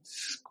kind of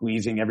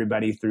squeezing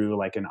everybody through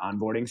like an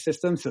onboarding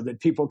system so that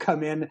people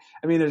come in.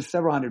 I mean, there's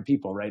several hundred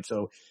people, right?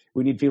 So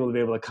we need people to be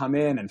able to come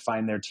in and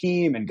find their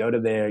team and go to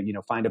their,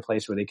 find a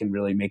place where they can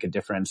really make a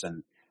difference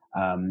and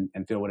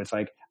feel what it's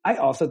like. I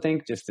also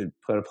think, just to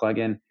put a plug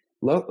in,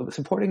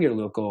 supporting your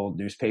local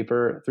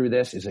newspaper through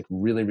this is like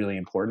really, really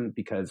important,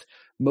 because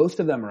most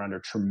of them are under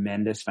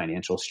tremendous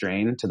financial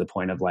strain to the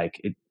point of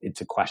like, it's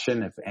a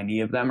question if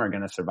any of them are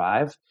going to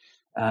survive,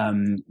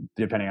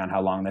 depending on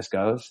how long this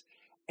goes.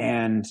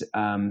 And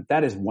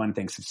that is one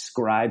thing.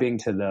 Subscribing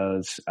to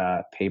those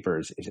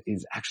papers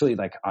is actually,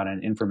 like, on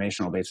an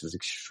informational basis,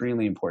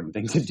 extremely important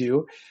thing to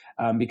do,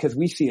 because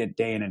we see it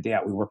day in and day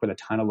out. We work with a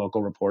ton of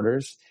local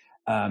reporters.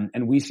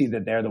 And we see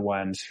that they're the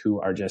ones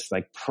who are just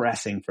like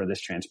pressing for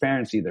this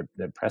transparency.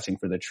 They're pressing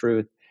for the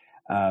truth.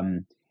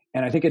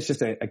 And I think it's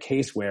just a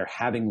case where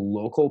having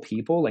local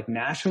people, like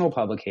national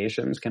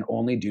publications, can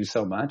only do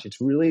so much.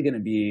 It's really going to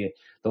be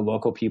the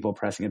local people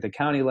pressing at the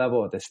county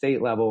level, at the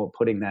state level,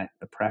 putting that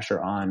pressure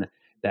on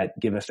that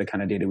give us the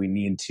kind of data we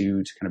need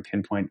to kind of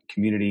pinpoint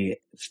community,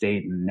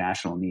 state, and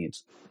national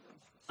needs.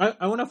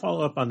 I want to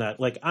follow up on that.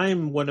 Like,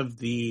 I'm one of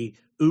the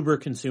Uber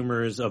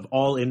consumers of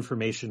all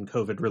information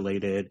COVID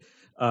related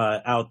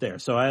out there.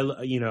 So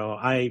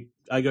I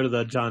go to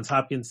the Johns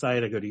Hopkins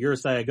site, I go to your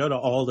site, I go to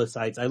all the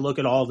sites, I look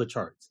at all the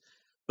charts.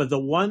 But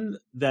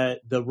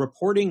the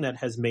reporting that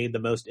has made the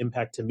most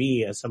impact to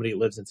me as somebody who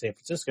lives in San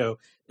Francisco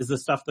is the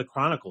stuff the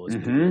Chronicle has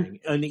been doing.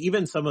 And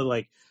even some of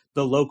like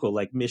the local,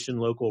 like Mission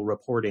Local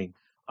reporting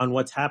on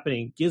what's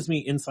happening gives me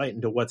insight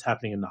into what's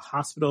happening in the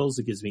hospitals.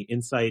 It gives me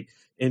insight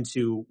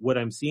into what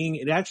I'm seeing.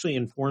 It actually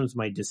informs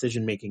my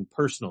decision-making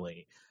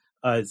personally.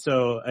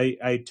 So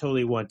I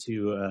totally want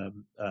to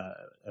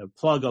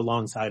plug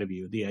alongside of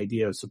you the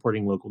idea of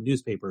supporting local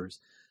newspapers.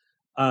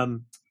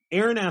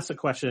 Aaron asked a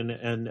question,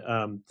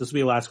 and this will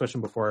be the last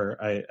question before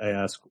I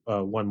ask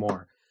one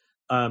more.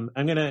 I'm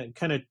going to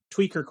kind of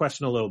tweak her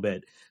question a little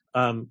bit.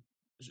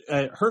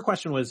 Her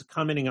question was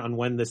commenting on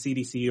when the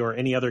CDC or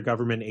any other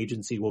government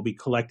agency will be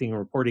collecting and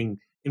reporting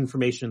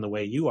information the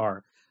way you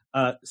are.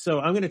 So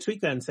I'm going to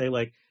tweak that and say,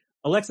 like,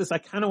 Alexis, I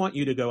kind of want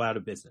you to go out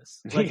of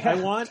business. Like, yeah, I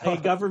want a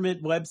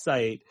government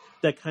website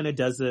that kind of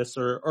does this,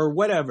 or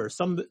whatever,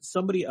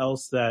 somebody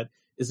else that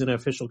is in an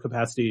official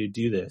capacity to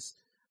do this.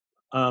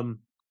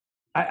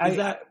 Is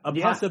that a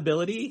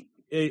possibility?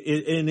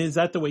 And is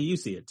that the way you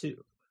see it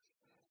too?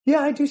 Yeah,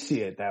 I do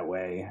see it that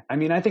way. I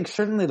mean, I think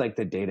certainly like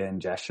the data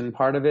ingestion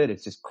part of it,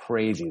 it's just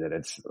crazy that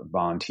it's a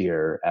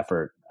volunteer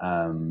effort.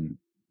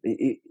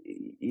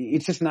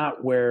 It's just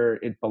not where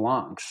it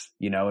belongs.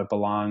 It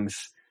belongs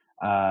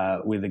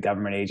with a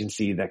government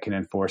agency that can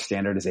enforce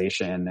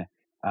standardization,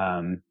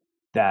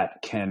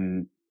 that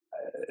can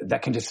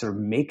just sort of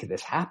make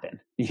this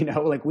happen.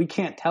 Like, we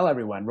can't tell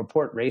everyone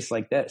report race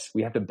like this.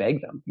 We have to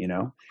beg them.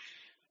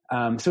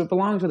 So it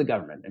belongs with the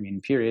government. I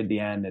mean, period, the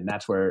end, and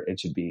that's where it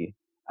should be.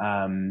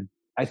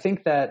 I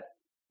think that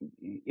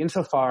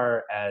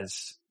insofar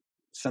as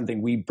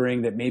something we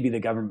bring that maybe the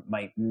government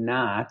might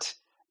not,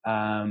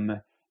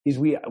 is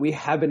we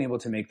have been able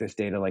to make this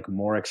data like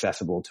more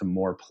accessible to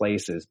more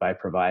places by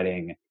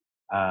providing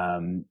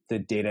the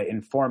data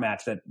in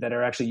formats that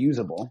are actually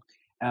usable.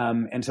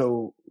 And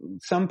so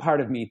some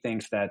part of me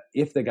thinks that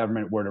if the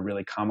government were to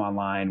really come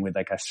online with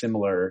like a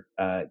similar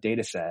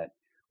data set,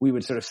 we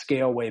would sort of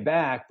scale way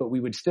back, but we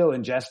would still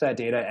ingest that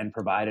data and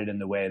provide it in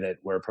the way that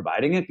we're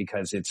providing it,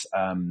 because it's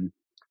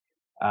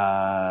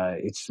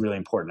really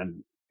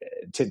important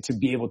to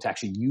be able to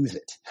actually use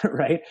it,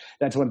 right?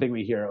 That's one thing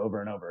we hear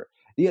over and over.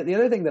 The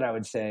other thing that I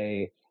would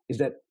say is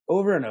that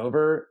over and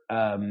over,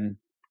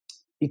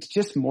 it's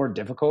just more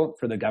difficult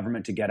for the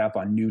government to get up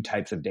on new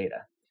types of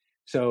data.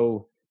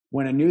 So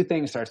when a new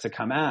thing starts to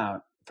come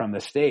out from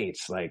the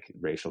states, like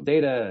racial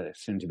data,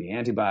 soon to be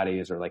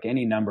antibodies, or like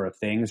any number of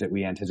things that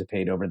we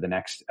anticipate over the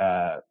next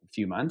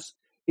few months,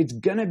 it's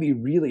going to be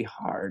really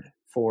hard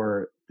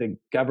for the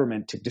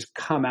government to just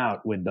come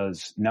out with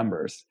those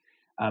numbers.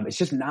 It's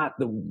just not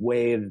the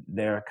way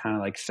they're kind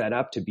of like set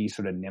up to be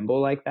sort of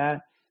nimble like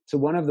that. So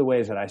one of the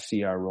ways that I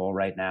see our role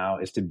right now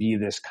is to be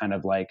this kind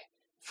of like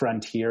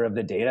frontier of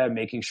the data,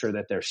 making sure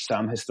that there's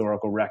some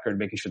historical record,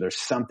 making sure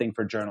there's something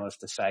for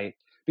journalists to cite.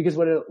 Because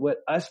what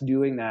us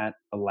doing that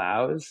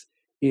allows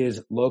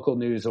is local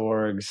news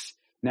orgs,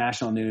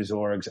 national news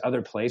orgs,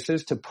 other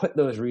places to put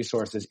those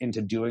resources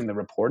into doing the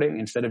reporting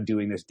instead of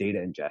doing this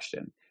data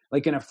ingestion.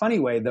 Like, in a funny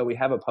way, though we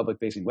have a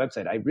public-facing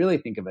website, I really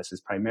think of us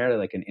as primarily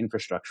like an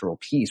infrastructural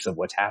piece of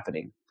what's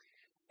happening.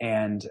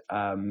 And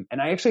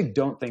I actually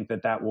don't think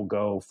that will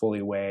go fully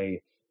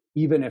away,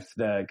 even if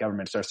the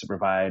government starts to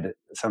provide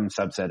some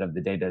subset of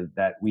the data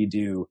that we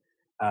do.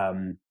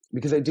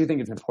 because I do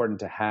think it's important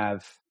to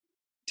have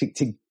to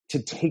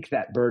take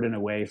that burden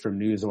away from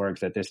news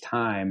orgs at this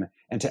time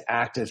and to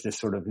act as this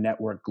sort of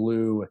network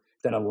glue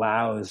that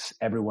allows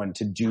everyone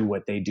to do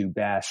what they do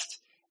best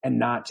and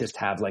not just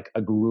have like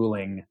a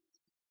grueling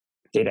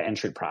data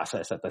entry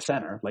process at the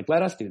center. Like,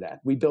 let us do that.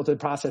 We built a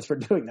process for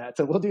doing that.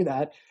 So we'll do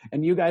that.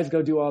 And you guys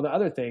go do all the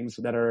other things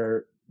that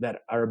are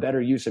a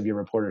better use of your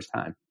reporter's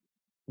time.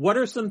 What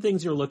are some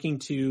things you're looking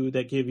to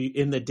that give you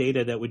in the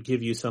data that would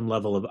give you some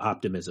level of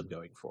optimism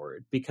going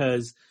forward?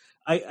 Because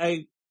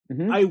I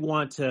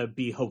want to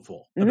be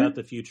hopeful about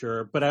the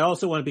future, but I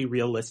also want to be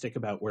realistic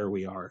about where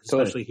we are,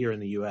 especially here in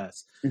the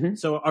US.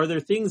 So are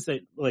there things that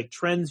like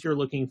trends you're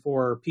looking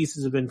for,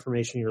 pieces of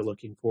information you're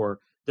looking for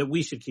that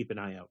we should keep an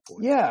eye out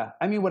for? Yeah.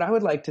 I mean, what I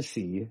would like to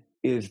see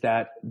is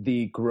that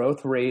the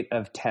growth rate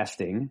of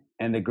testing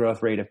and the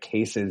growth rate of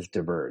cases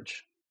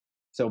diverge.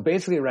 So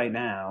basically right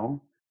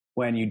now,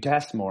 when you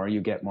test more,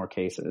 you get more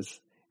cases.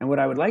 And what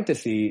I would like to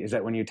see is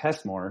that when you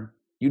test more,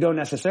 you don't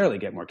necessarily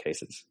get more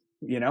cases.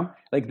 You know,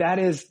 like that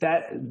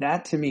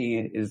to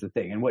me is the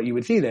thing. And what you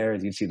would see there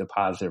is you'd see the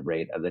positive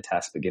rate of the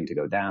tests begin to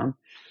go down.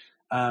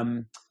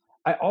 The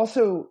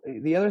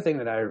other thing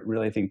that I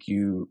really think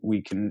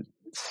we can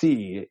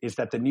see is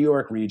that the New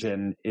York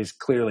region is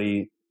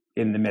clearly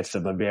in the midst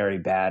of a very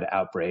bad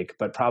outbreak,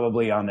 but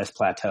probably on this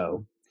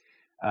plateau.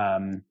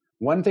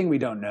 One thing we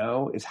don't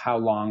know is how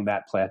long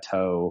that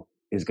plateau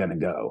is going to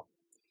go.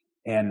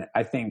 And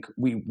I think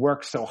we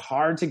work so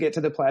hard to get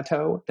to the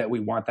plateau that we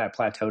want that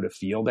plateau to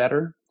feel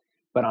better.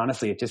 But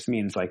honestly, it just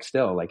means like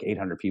still like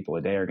 800 people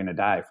a day are going to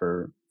die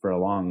for a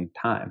long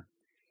time.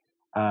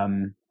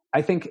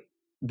 I think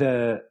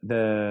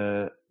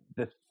the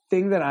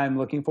thing that I'm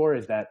looking for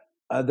is that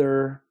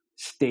other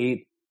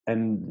state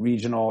and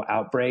regional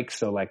outbreaks.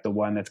 So like the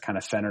one that's kind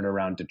of centered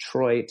around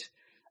Detroit,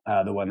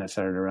 the one that's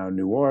centered around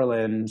New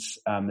Orleans,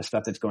 the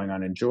stuff that's going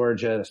on in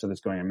Georgia, the stuff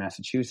that's going on in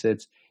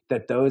Massachusetts,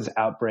 that those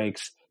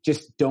outbreaks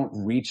just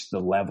don't reach the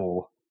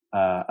level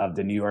of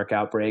the New York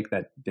outbreak,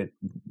 that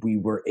we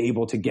were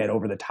able to get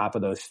over the top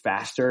of those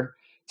faster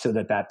so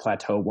that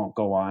plateau won't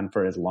go on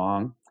for as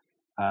long.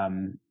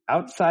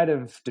 Outside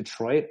of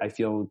Detroit, I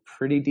feel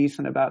pretty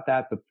decent about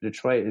that, but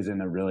Detroit is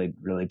in a really,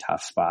 really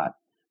tough spot.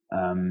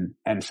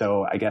 And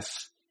so I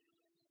guess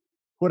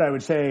what I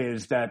would say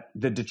is that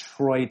the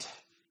Detroit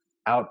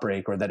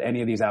outbreak, or that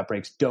any of these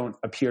outbreaks, don't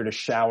appear to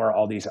shower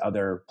all these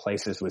other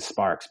places with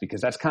sparks, because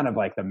that's kind of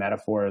like the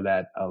metaphor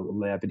that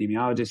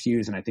epidemiologists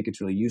use. And I think it's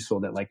really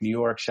useful that like New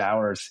York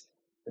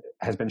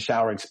has been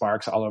showering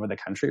sparks all over the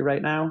country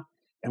right now.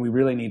 And we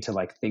really need to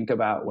like think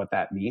about what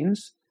that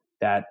means,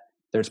 that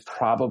there's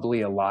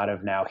probably a lot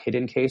of now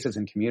hidden cases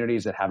in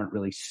communities that haven't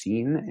really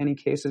seen any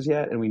cases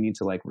yet. And we need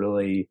to like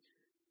really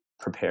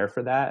prepare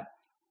for that.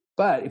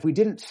 But if we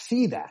didn't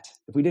see that,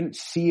 if we didn't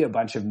see a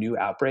bunch of new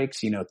outbreaks,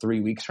 3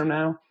 weeks from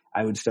now,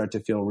 I would start to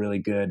feel really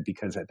good,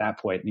 because at that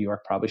point, New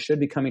York probably should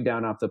be coming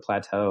down off the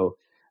plateau.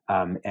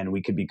 And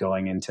we could be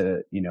going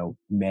into,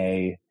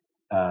 May,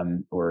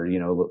 or,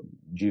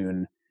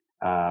 June,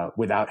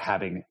 without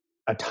having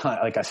a ton,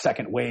 like a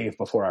second wave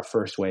before our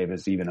first wave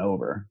is even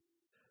over.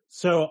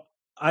 So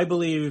I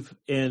believe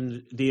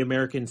in the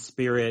American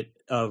spirit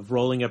of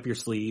rolling up your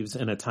sleeves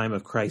in a time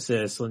of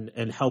crisis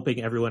and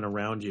helping everyone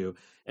around you.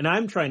 And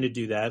I'm trying to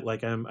do that.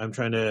 Like I'm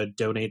trying to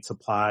donate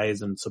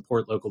supplies and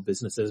support local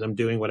businesses. I'm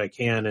doing what I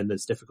can in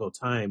this difficult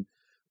time.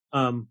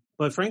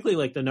 But frankly,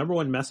 like the number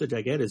one message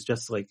I get is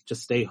just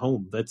stay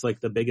home. That's like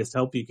the biggest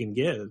help you can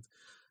give.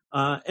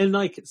 And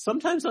like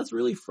sometimes that's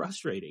really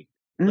frustrating.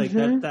 Like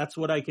that's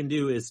what I can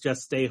do is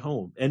just stay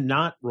home and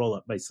not roll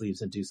up my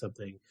sleeves and do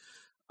something.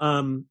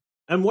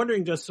 I'm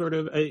wondering, just sort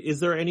of, is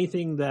there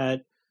anything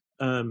that,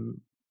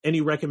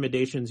 any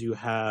recommendations you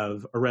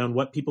have around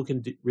what people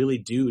can really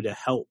do to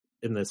help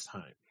in this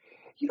time?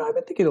 I've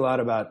been thinking a lot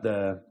about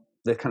the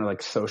kind of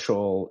like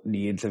social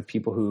needs of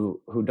people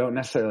who don't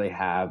necessarily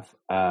have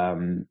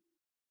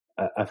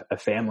a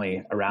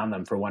family around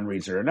them for one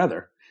reason or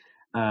another.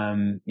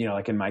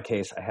 Like in my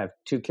case, I have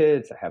 2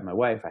 kids, I have my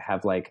wife, I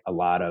have like a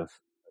lot of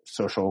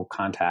social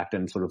contact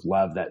and sort of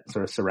love that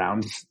sort of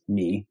surrounds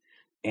me.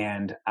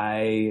 And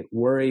I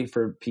worry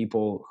for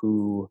people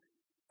who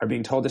are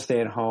being told to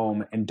stay at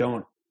home and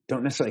don't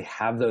necessarily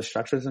have those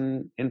structures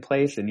in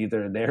place, and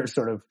either their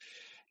sort of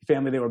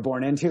family they were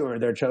born into or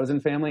their chosen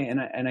family.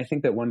 And I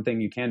think that one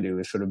thing you can do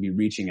is sort of be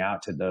reaching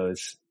out to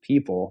those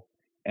people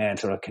and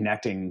sort of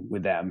connecting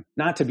with them,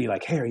 not to be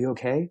like, hey, are you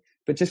okay?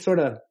 But just sort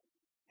of,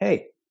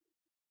 hey,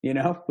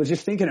 was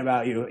just thinking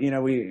about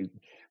you.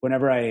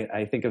 Whenever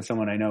I think of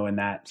someone I know in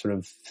that sort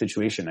of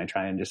situation, I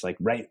try and just like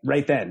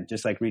right then,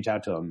 just like reach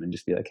out to them and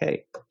just be like,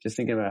 hey, just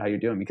thinking about how you're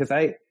doing. Because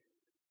I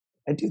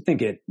do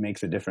think it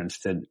makes a difference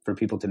for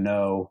people to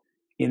know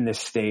in this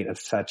state of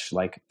such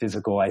like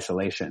physical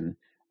isolation,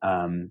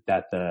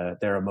 that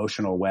their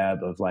emotional web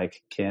of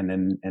like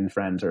kin and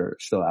friends are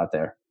still out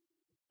there.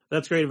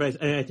 That's great advice.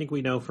 And I think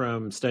we know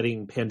from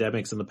studying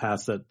pandemics in the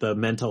past that the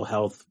mental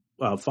health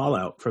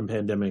fallout from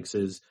pandemics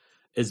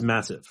is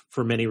massive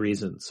for many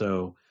reasons.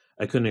 So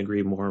I couldn't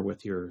agree more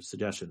with your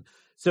suggestion.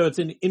 So it's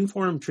an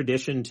Inforum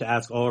tradition to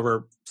ask all of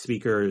our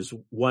speakers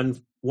one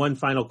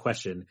final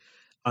question.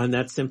 And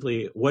that's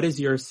simply, what is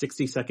your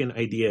 60-second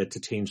idea to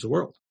change the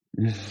world?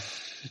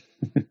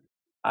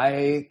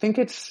 I think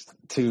it's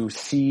to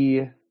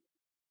see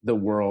the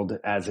world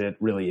as it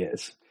really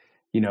is.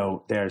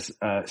 There's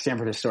a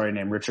Stanford historian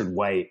named Richard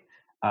White,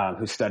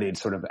 who studied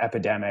sort of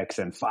epidemics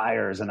and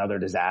fires and other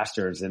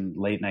disasters in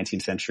late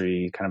 19th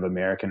century kind of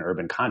American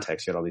urban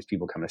context. You had all these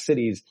people come to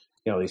cities,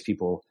 all these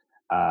people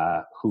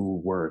who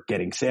were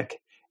getting sick,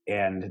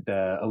 and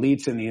the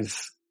elites in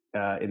these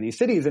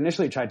cities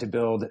initially tried to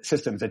build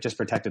systems that just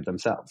protected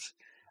themselves,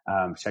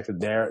 protected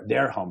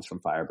their homes from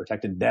fire,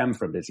 protected them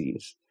from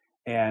disease.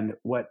 And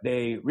what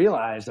they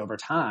realized over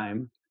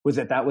time was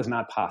that was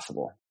not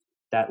possible,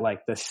 that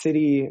like the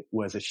city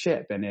was a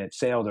ship and it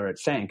sailed or it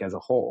sank as a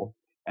whole,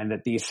 and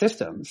that these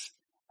systems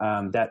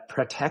that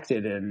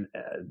protected in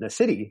the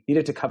city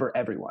needed to cover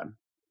everyone.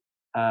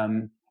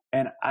 And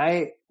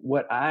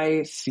what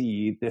I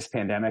see this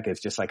pandemic is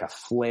just like a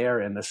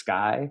flare in the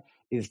sky,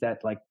 is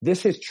that like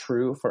this is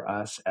true for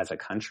us as a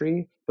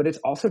country, but it's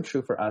also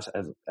true for us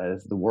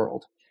as the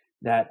world.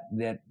 That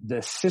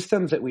the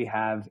systems that we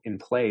have in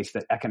place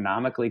that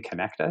economically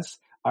connect us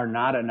are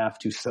not enough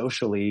to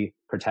socially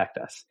protect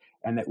us,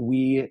 and that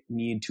we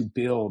need to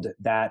build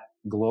that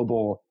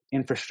global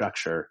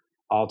infrastructure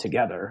all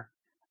together,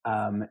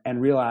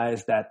 and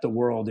realize that the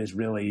world is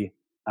really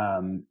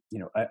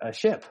a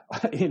ship,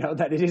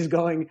 that it is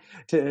going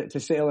to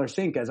sail or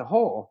sink as a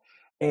whole.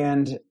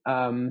 And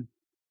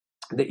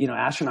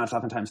astronauts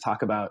oftentimes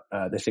talk about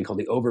this thing called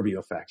the overview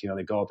effect.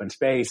 They go up in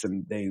space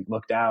and they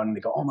look down and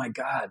they go, oh my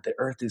God, the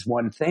Earth is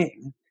one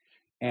thing.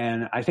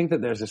 And I think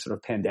that there's a sort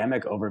of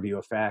pandemic overview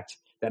effect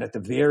that at the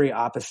very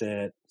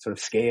opposite sort of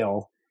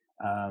scale,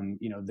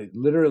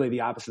 literally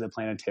the opposite of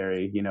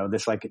planetary,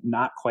 this like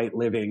not quite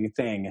living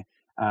thing,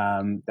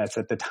 that's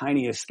at the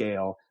tiniest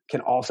scale,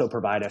 can also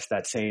provide us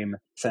that same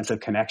sense of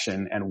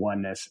connection and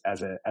oneness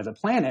as a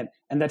planet.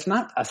 And that's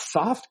not a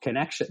soft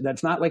connection.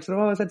 That's not like,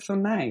 oh, that's so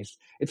nice.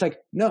 It's like,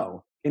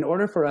 no, in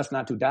order for us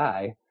not to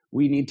die,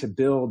 we need to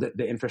build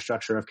the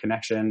infrastructure of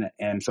connection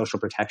and social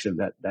protection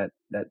that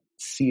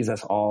sees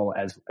us all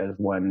as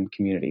one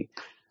community.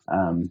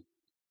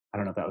 I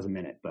don't know if that was a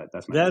minute, but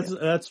that's my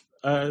idea.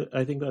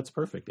 I think that's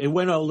perfect. It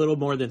went a little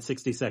more than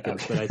 60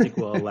 seconds, okay. But I think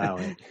we'll allow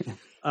it.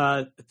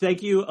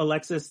 Thank you,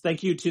 Alexis.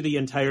 Thank you to the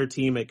entire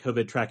team at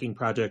COVID Tracking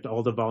Project,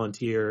 all the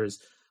volunteers,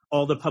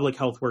 all the public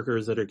health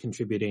workers that are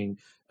contributing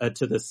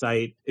to the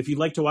site. If you'd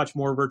like to watch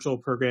more virtual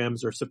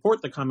programs or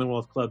support the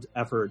Commonwealth Club's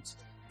efforts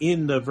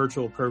in the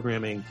virtual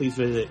programming, please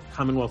visit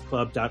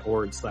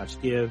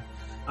commonwealthclub.org/give.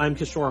 I'm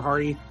Kishore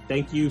Hari.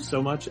 Thank you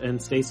so much, and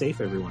stay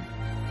safe, everyone.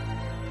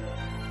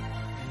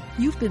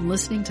 You've been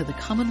listening to the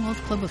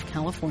Commonwealth Club of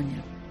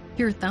California.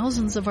 Hear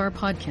thousands of our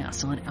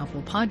podcasts on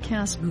Apple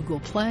Podcasts, Google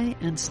Play,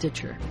 and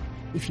Stitcher.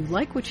 If you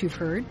like what you've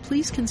heard,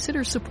 please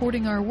consider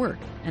supporting our work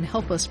and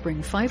help us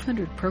bring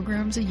 500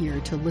 programs a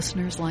year to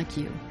listeners like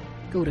you.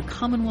 Go to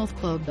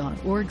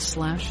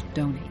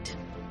commonwealthclub.org/donate.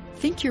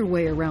 Think your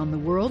way around the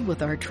world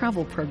with our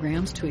travel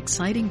programs to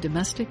exciting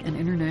domestic and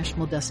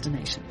international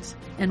destinations.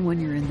 And when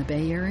you're in the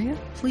Bay Area,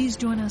 please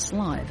join us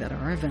live at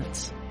our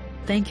events.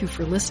 Thank you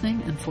for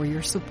listening and for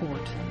your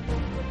support.